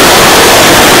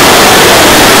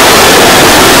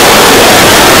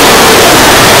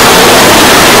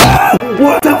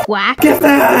 What the Quack. is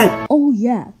that? Oh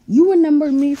yeah, you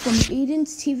remember me from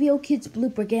Aiden's TVO Kids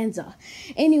Blooperganza.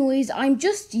 Anyways, I'm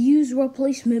just use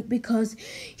replacement because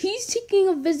he's taking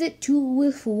a visit to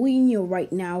Lithuania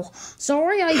right now.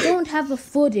 Sorry I don't have a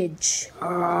footage.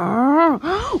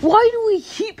 Why do we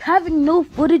keep having no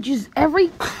footages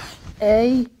every...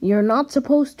 Hey, you're not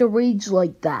supposed to rage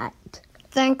like that.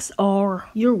 Thanks, R.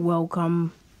 You're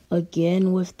welcome.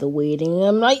 Again with the waiting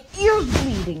and my ears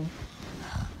bleeding.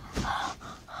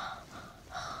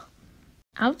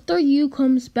 After you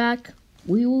comes back,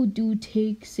 we will do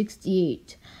take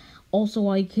 68. Also,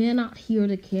 I cannot hear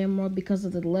the camera because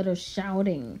of the letter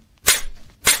shouting.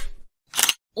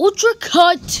 Ultra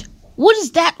cut! What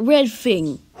is that red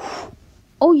thing?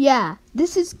 Oh yeah,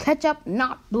 this is ketchup,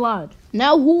 not blood.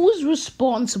 Now who was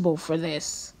responsible for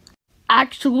this?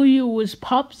 Actually, it was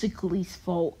Popsicle's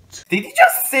fault. Did you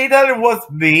just say that it was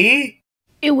me?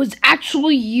 It was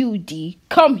actually you, D.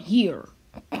 Come here.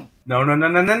 No.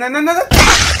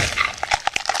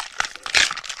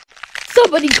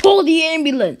 Somebody call the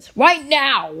ambulance right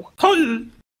now.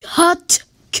 Cut.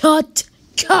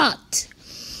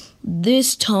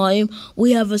 This time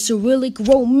we have a Cyrillic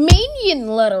Romanian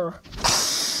letter.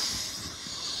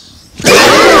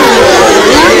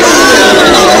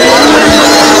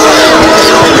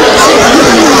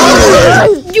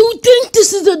 You think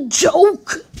this is a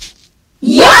joke?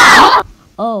 Yeah!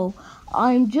 Oh,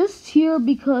 I'm just here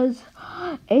because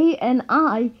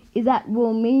ANI is at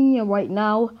Romania right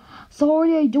now.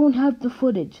 Sorry I don't have the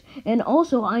footage. And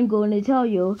also I'm going to tell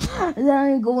you that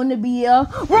I'm going to be a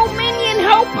Romanian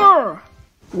helper!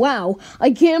 Wow,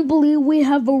 I can't believe we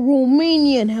have a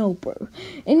Romanian helper.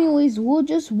 Anyways, we'll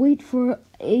just wait for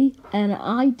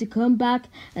ANI to come back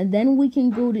and then we can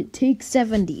go to take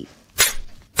 70.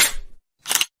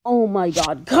 Oh my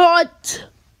god, cut!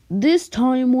 This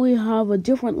time we have a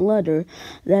different letter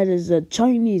that is a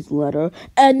Chinese letter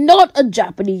and not a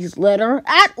Japanese letter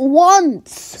at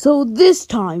once. So this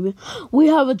time we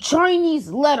have a Chinese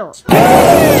letter.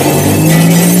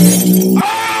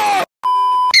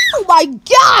 Oh my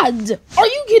god! Are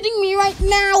you kidding me right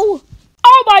now?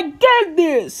 Oh my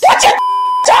goodness! What you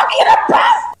talking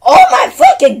about? Oh my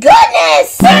fucking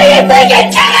goodness! What are you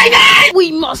fucking telling me?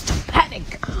 We must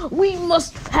panic! We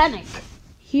must panic!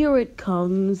 Here it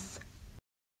comes.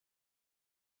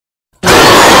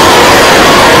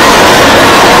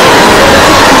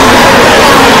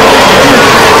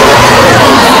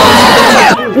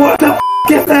 What the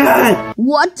is that?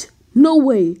 What? No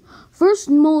way. First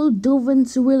Moldovan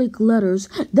Cyrillic letters,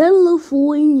 then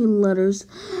Lithuanian letters,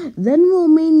 then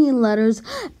Romanian letters,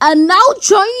 and now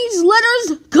Chinese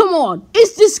letters? Come on,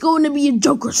 is this going to be a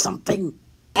joke or something?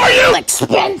 Are you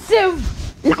expensive?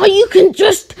 Now you can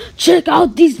just check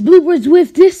out these bloopers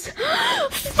with this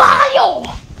file!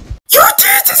 You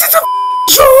think this is a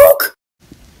joke?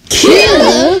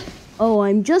 Killer? Oh,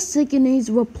 I'm just Second A's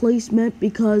replacement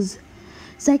because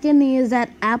Second A is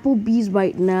at Applebee's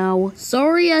right now.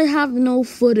 Sorry I have no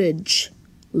footage.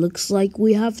 Looks like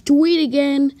we have to wait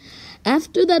again.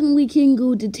 After that we can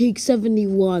go to take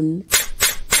 71.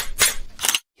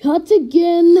 Cut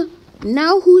again.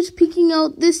 Now who's peeking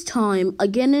out this time?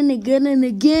 Again and again and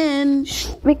again.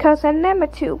 Because I'm number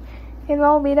 2, and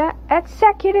I'll be the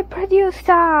executive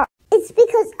producer. It's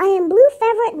because I am blue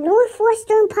feathered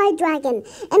northwestern pie dragon,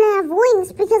 and I have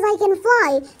wings because I can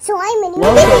fly, so I'm an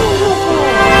invisible.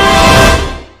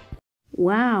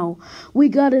 Wow, we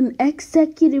got an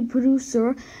executive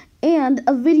producer and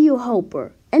a video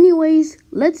helper. Anyways,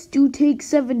 let's do take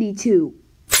 72.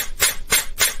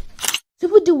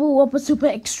 Super duper whopper super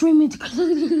extremely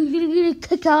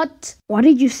cut. Why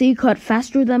did you say cut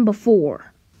faster than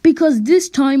before? Because this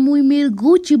time we made a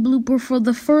glitchy blooper for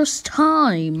the first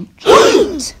time.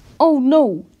 Oh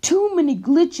no, too many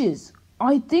glitches.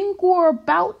 I think we're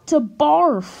about to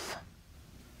barf.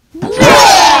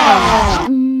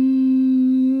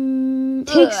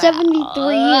 Take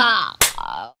 73.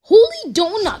 Holy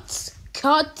donuts!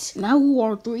 Cut! Now who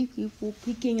are 3 people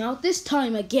peeking out this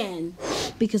time again?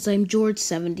 Because I'm George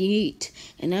 78,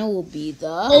 and I will be the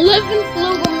 11th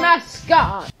logo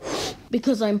mascot.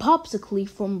 Because I'm Popsicle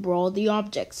from Brawl the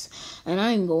Objects, and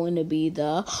I'm going to be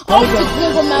the 11th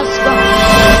logo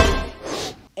mascot.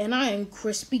 And I am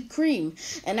Krispy Kreme,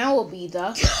 and I will be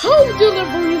the home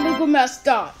delivery logo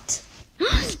mascot.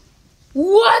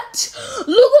 What?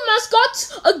 Logo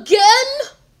mascots again?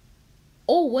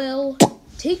 Oh well.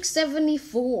 Take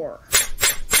 74.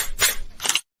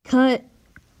 Cut.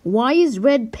 Why is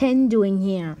Red Pen doing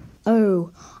here?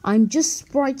 Oh, I'm just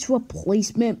Sprite's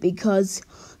replacement because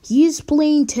he is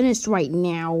playing tennis right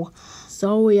now.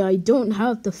 Sorry, I don't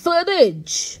have the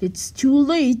footage. It's too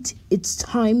late. It's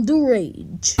time to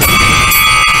rage.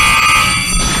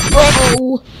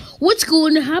 Uh-oh. What's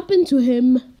going to happen to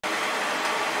him?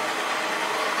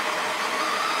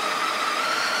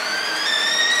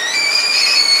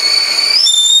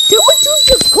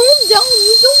 Just calm down.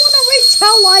 You don't want to rage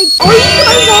how like. Are you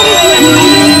guys out of your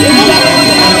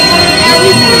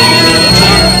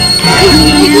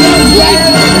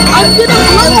I'm gonna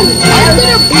blow. I'm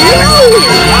gonna blow.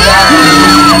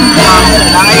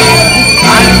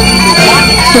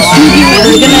 The studio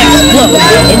is gonna explode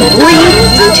in 3,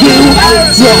 2,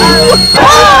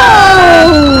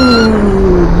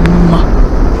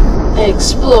 1.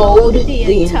 Explode the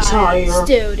entire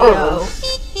studio.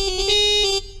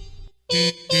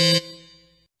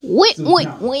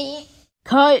 Wait.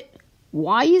 Cut.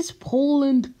 Why is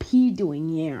Poland P doing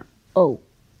here? Oh,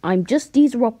 I'm just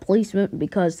his replacement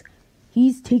because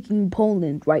he's taking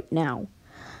Poland right now.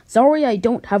 Sorry I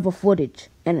don't have a footage.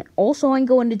 And also I'm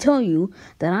going to tell you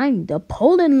that I'm the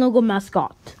Poland logo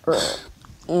mascot.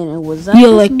 And it was the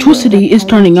electricity is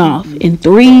turning off in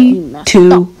 3,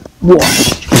 2, 1.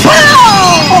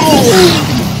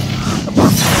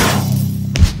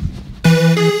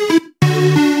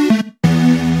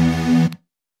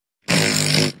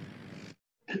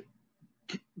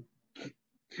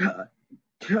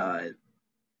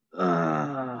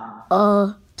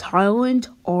 Thailand,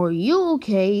 are you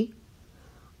okay?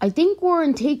 I think we're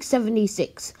in take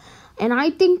 76, and I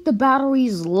think the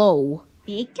battery's low.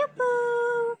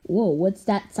 Peekaboo! Whoa, what's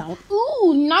that sound?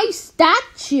 Ooh, nice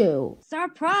statue!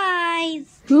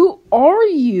 Surprise! Who are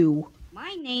you?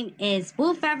 My name is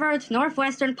Blue Feathered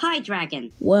Northwestern Pie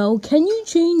Dragon. Well, can you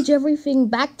change everything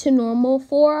back to normal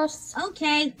for us?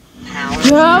 Okay.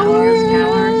 Powers!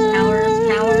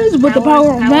 With the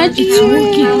power of magic, the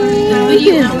video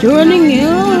is turning in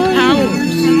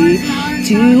 3,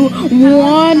 2,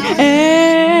 1, and...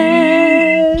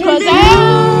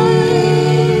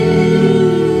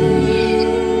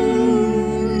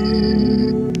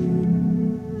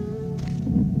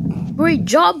 Great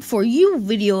job for you,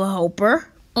 video helper.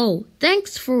 Oh,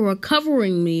 thanks for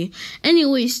recovering me.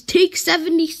 Anyways, take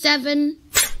 77.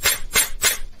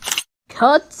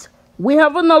 Cut. We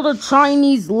have another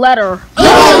Chinese letter.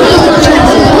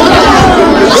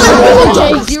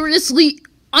 Okay, seriously?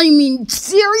 I mean,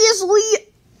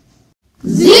 seriously?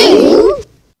 Zing?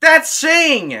 That's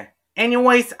Shing!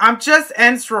 Anyways, I'm just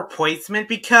N's replacement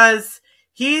because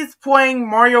he's playing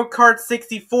Mario Kart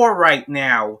 64 right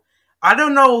now. I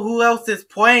don't know who else is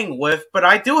playing with, but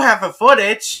I do have a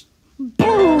footage.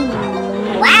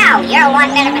 Wow, you're one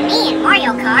better than me in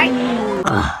Mario Kart.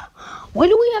 Why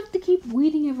do we have to keep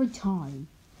waiting every time?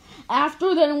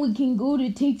 After then we can go to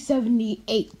take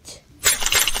 78.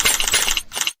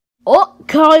 Oh,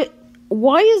 Kai,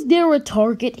 why is there a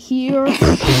target here?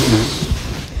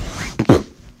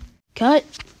 Cut.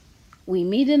 We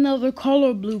made another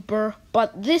color blooper,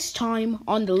 but this time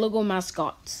on the logo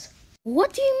mascots.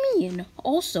 What do you mean?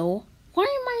 Also, why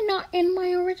am I not in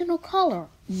my original color?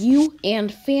 You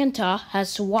and Fanta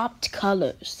has swapped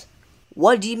colors.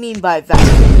 What do you mean by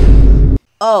that?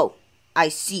 Oh, I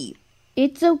see.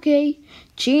 It's okay.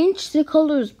 Change the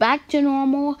colors back to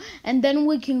normal, and then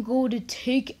we can go to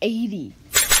take 80.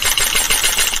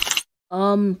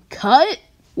 Cut?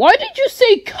 Why did you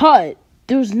say cut?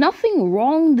 There's nothing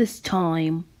wrong this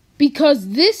time. Because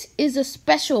this is a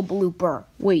special blooper.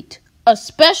 Wait, a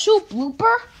special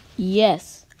blooper?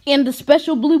 Yes. And the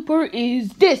special blooper is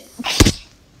this.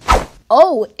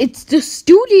 Oh, it's the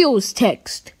studio's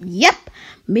text. Yep.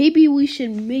 Maybe we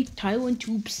should make Thailand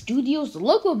Tube Studios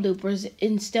logo bloopers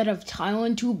instead of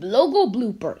Thailand Tube logo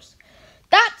bloopers.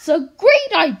 That's a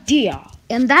great idea.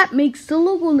 And that makes the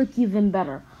logo look even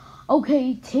better.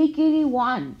 Okay, take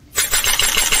 81.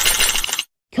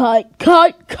 Cut.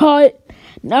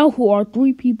 Now who are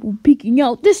 3 people peeking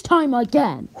out this time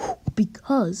again?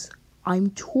 Because I'm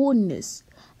Tornus,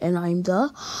 and I'm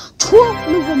the 12th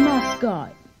level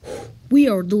mascot. We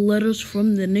are the letters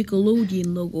from the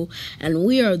Nickelodeon logo, and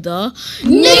we are the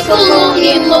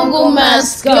Nickelodeon logo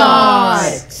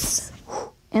mascots.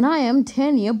 And I am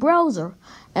Tanya Browser,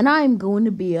 and I am going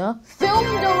to be a film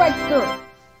director.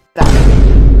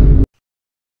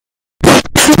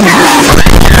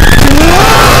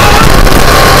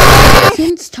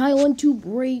 Since Thailand Tube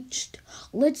reached,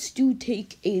 let's do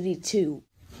take 82.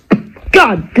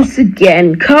 Got this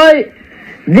again, cut!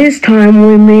 This time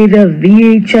we made a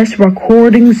VHS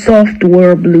recording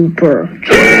software blooper.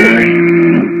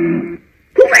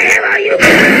 Who the hell are you?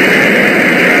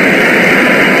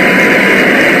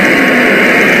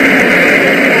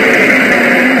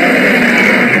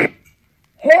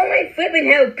 Holy flipping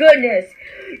hell goodness!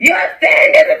 You're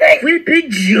standing as a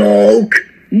flipping joke!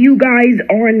 You guys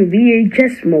are in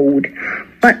VHS mode,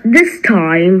 but this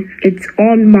time it's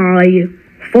on my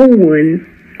phone.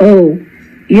 Oh,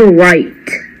 you're right.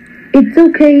 It's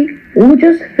okay. We'll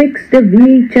just fix the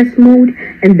VHS mode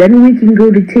and then we can go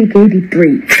to take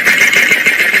 83.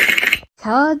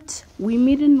 Cut. We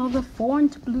made another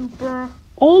font blooper.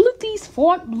 All of these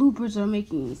font bloopers are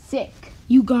making me sick.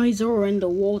 You guys are in the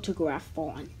Waltograph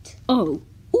font. Oh,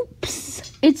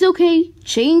 oops. It's okay.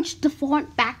 Change the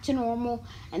font back to normal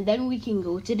and then we can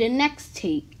go to the next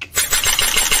take.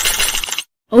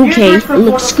 Okay, it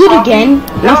looks good again.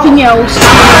 Nothing else.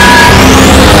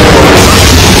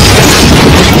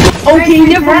 Okay,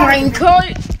 never mind,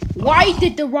 cut. Why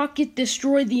did the rocket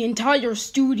destroy the entire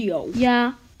studio?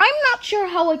 Yeah, I'm not sure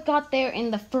how it got there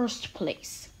in the first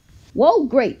place. Well,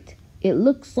 great. It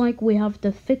looks like we have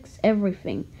to fix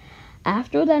everything.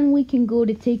 After then, we can go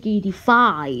to take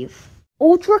 85.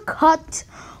 Ultra cut.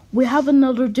 We have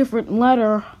another different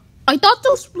letter. I thought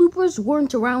those bloopers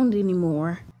weren't around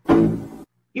anymore.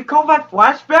 You call that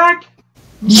flashback?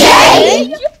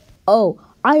 Jay! Oh,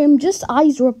 I am just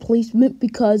I's replacement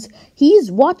because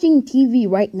he's watching TV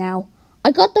right now.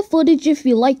 I got the footage if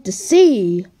you like to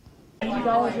see.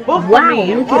 Wow,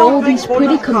 look at all these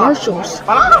pretty commercials.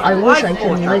 I wish I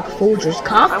could like Folger's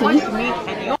coffee.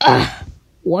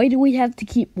 Why do we have to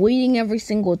keep waiting every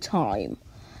single time?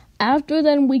 After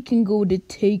then, we can go to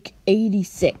take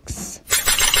 86.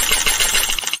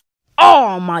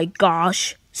 Oh my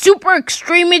gosh. Super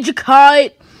extreme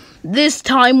cut. This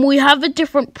time we have a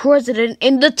different president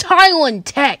in the Thailand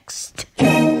text.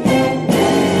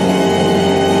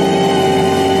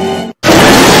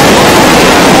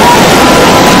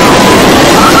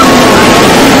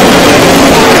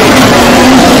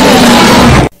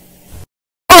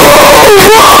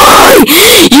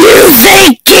 You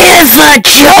think it's a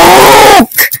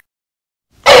joke?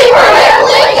 Abraham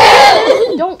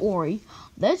Lincoln! Don't worry.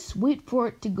 Let's wait for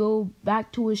it to go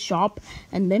back to his shop,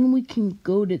 and then we can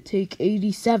go to take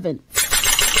 87.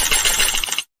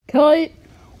 Cut!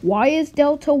 Why is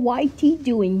Delta YT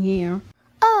doing here?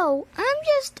 Oh, I'm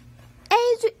just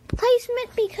A's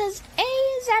replacement because A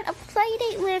is at a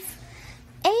playdate with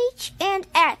H and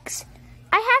X.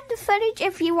 I have the footage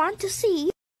if you want to see.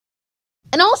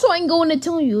 And also, I'm going to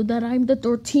tell you that I'm the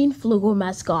 13th logo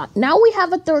mascot. Now we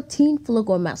have a 13th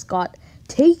logo mascot.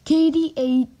 Take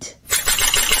 88.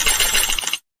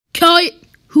 Cut!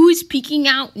 Who is peeking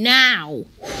out now?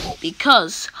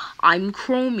 Because I'm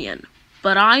Chromium,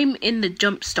 but I'm in the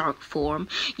Jumpstart form.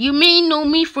 You may know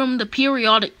me from the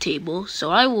periodic table, so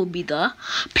I will be the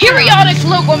periodic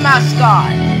logo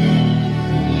mascot.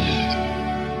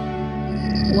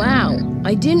 Wow,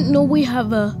 I didn't know we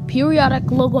have a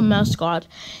periodic logo mascot,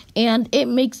 and it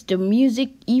makes the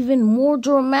music even more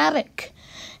dramatic.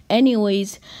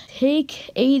 Anyways, take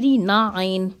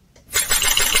 89.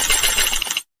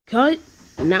 Cut.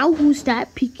 Now who's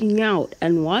that peeking out,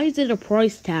 and why is it a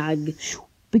price tag?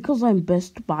 Because I'm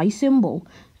Best Buy symbol,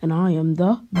 and I am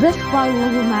the Best Buy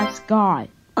logo mascot.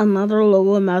 Another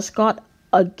logo mascot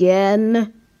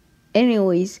again.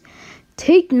 Anyways,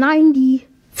 take 90.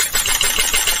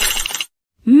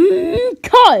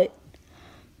 Cut!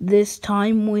 This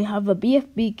time we have a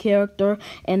BFB character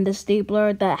and the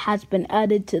stapler that has been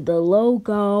added to the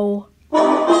logo.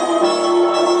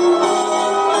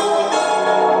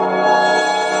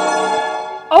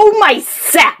 Oh my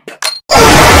sap!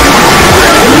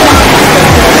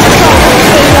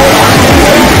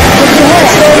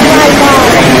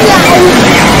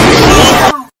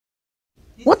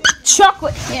 What the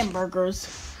chocolate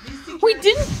hamburgers? We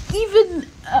didn't even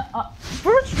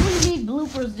virtually need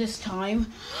bloopers this time,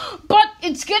 but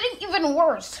it's getting even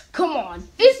worse. Come on,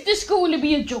 is this going to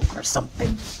be a joke or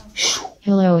something?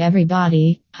 Hello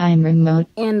everybody, I'm Remote.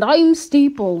 And I'm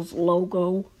Staples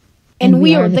Logo. And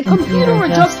we are the computer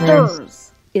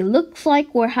adjusters. It looks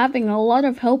like we're having a lot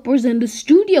of helpers in the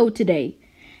studio today.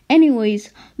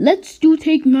 Anyways, let's do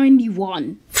take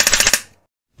 91.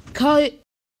 Cut.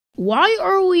 Why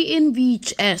are we in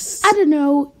VHS? I don't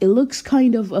know, it looks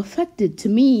kind of affected to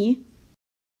me.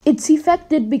 It's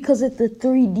affected because it's a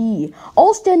 3D.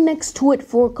 I'll stand next to it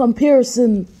for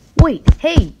comparison. Wait,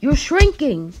 hey, you're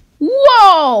shrinking.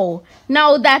 Whoa!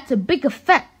 Now that's a big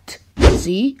effect.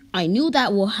 See, I knew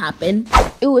that will happen.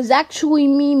 It was actually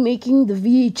me making the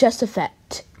VHS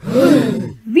effect.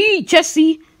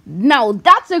 VHS, now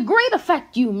that's a great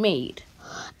effect you made.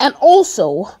 And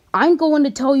also, I'm going to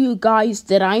tell you guys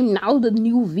that I'm now the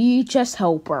new VHS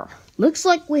helper. Looks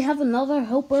like we have another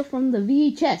helper from the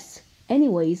VHS.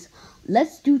 Anyways,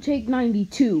 let's do take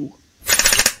 92.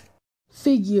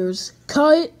 Figures.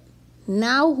 Cut.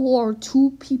 Now who are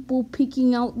two people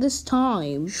peeking out this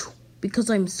time?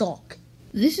 Because I'm Sock.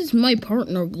 This is my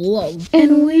partner Glove.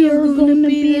 And we are going to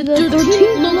be the 13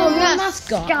 little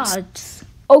mascots.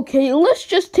 Okay, let's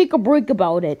just take a break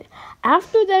about it.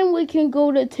 After then, we can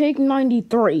go to take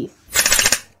 93.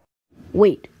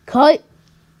 Wait, cut.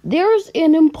 There's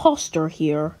an imposter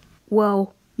here.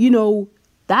 Well, you know,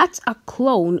 that's a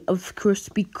clone of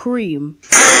Krispy Kreme.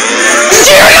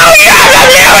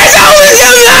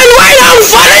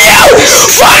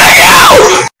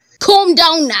 Calm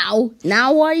down now.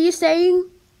 Now what are you saying?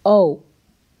 Oh,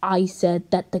 I said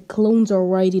that the clones are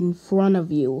right in front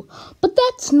of you. But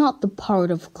that's not the part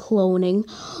of cloning.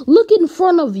 Look in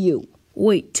front of you.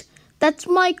 Wait, that's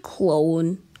my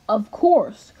clone. Of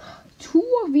course. Two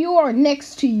of you are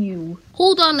next to you.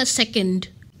 Hold on a second.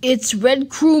 It's Red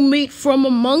Crewmate from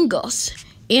Among Us.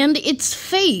 And it's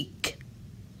fake.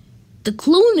 The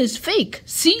clone is fake.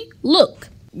 See? Look.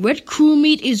 Red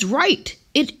Crewmate is right.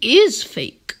 It is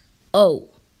fake. Oh,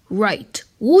 right.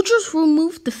 We'll just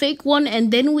remove the fake one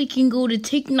and then we can go to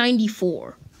take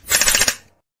 94.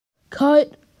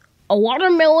 Cut. A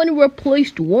watermelon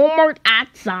replaced Walmart at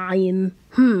Zion.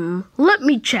 Let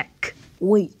me check.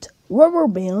 Wait, rubber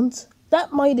bands?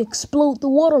 That might explode the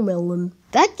watermelon.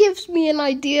 That gives me an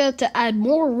idea to add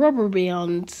more rubber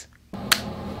bands.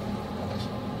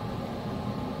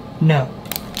 No.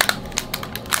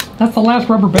 That's the last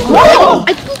rubber band. Whoa!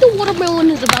 I think the watermelon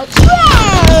is about to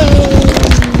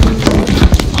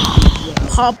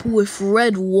pop with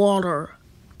red water.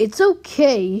 It's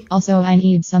okay. Also, I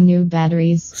need some new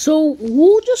batteries. So,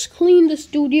 we'll just clean the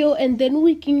studio and then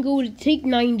we can go to take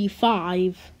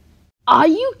 95. Are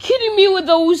you kidding me with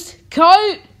those?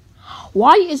 Cut!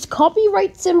 Why is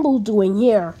copyright symbol doing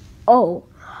here? Oh,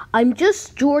 I'm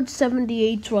just George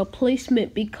 78's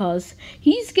replacement because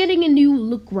he's getting a new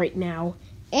look right now.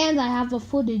 And I have a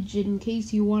footage in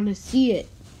case you want to see it.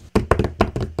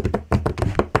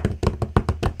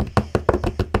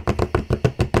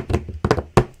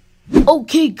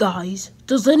 Okay guys,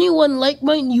 does anyone like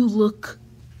my new look?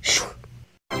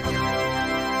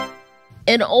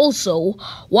 And also,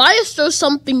 why is there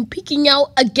something peeking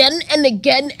out again and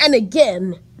again and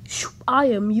again? I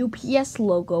am UPS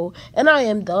Logo, and I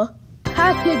am the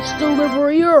package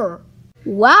deliverer.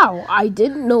 Wow, I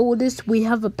didn't notice we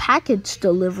have a package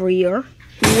deliverer.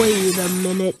 Wait a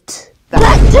minute.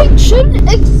 That thing shouldn't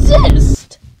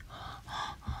exist!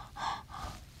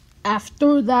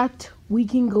 After that, we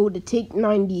can go to take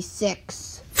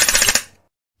 96.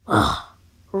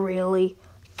 Really?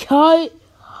 Cut!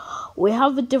 We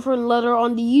have a different letter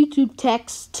on the YouTube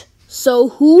text. So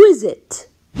who is it?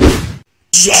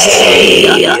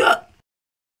 J!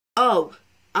 Oh,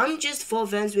 I'm just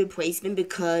 4th N's replacement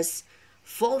because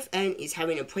 4th N is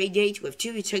having a play date with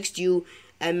Tilly Text You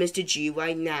and Mr. G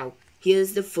right now.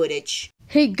 Here's the footage.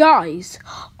 Hey guys,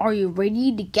 are you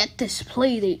ready to get this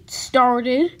play date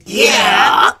started?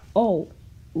 Yeah! Oh,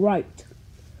 right.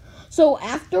 So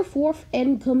after 4th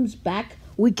N comes back,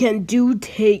 we can do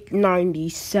take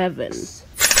 97.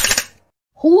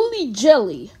 Holy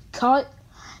jelly! Cut.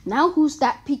 Now who's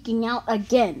that peeking out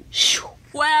again?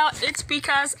 Well, it's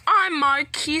because I'm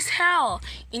Marquise Hell,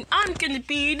 and I'm gonna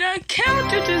be the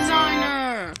character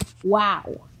designer.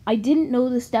 Wow, I didn't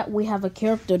notice that we have a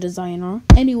character designer.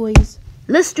 Anyways,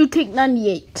 let's do take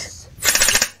 98.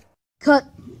 Cut.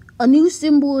 A new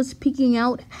symbol is peeking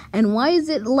out, and why is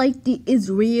it like the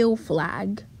Israel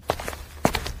flag?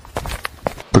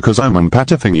 Because I'm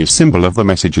unpattifying a symbol of the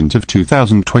message of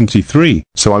 2023,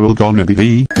 so I will gonna be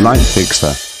the light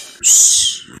fixer.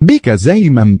 Because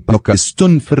I'm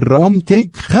Pakistan from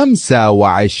take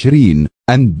 25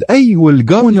 and I will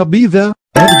gonna be the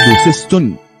Urdu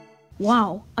assistant.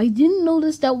 Wow, I didn't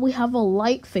notice that we have a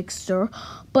light fixer,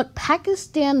 but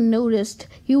Pakistan noticed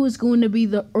he was going to be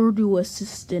the Urdu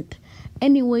assistant.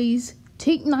 Anyways,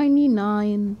 take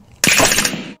 99.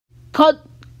 Cut.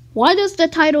 Why does the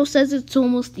title says it's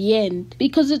almost the end?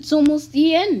 Because it's almost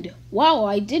the end. Wow,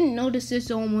 I didn't notice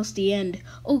it's almost the end.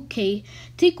 Okay,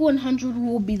 take 100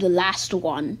 will be the last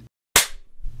one.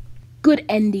 Good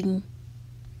ending.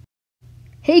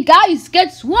 Hey guys,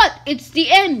 guess what? It's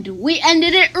the end. We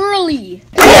ended it early.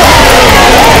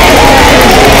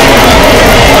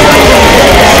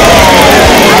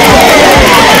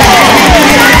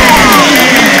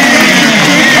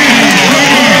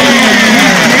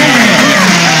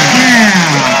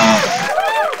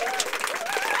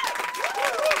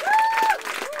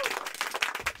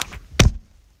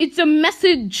 It's a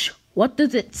message. What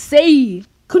does it say?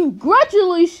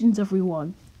 Congratulations,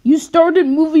 everyone. You started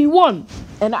movie 1.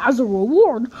 And as a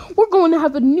reward, we're going to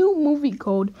have a new movie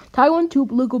called Thailand 2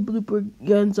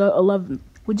 Blooperganza 11,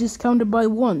 which is counted by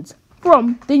ones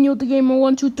from Daniel the Gamer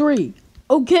 123.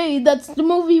 Okay, that's the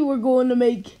movie we're going to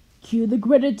make. Cue the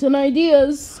credits and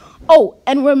ideas. Oh,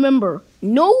 and remember,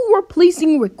 no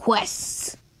replacing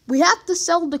requests. We have to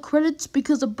sell the credits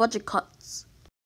because of budget cuts.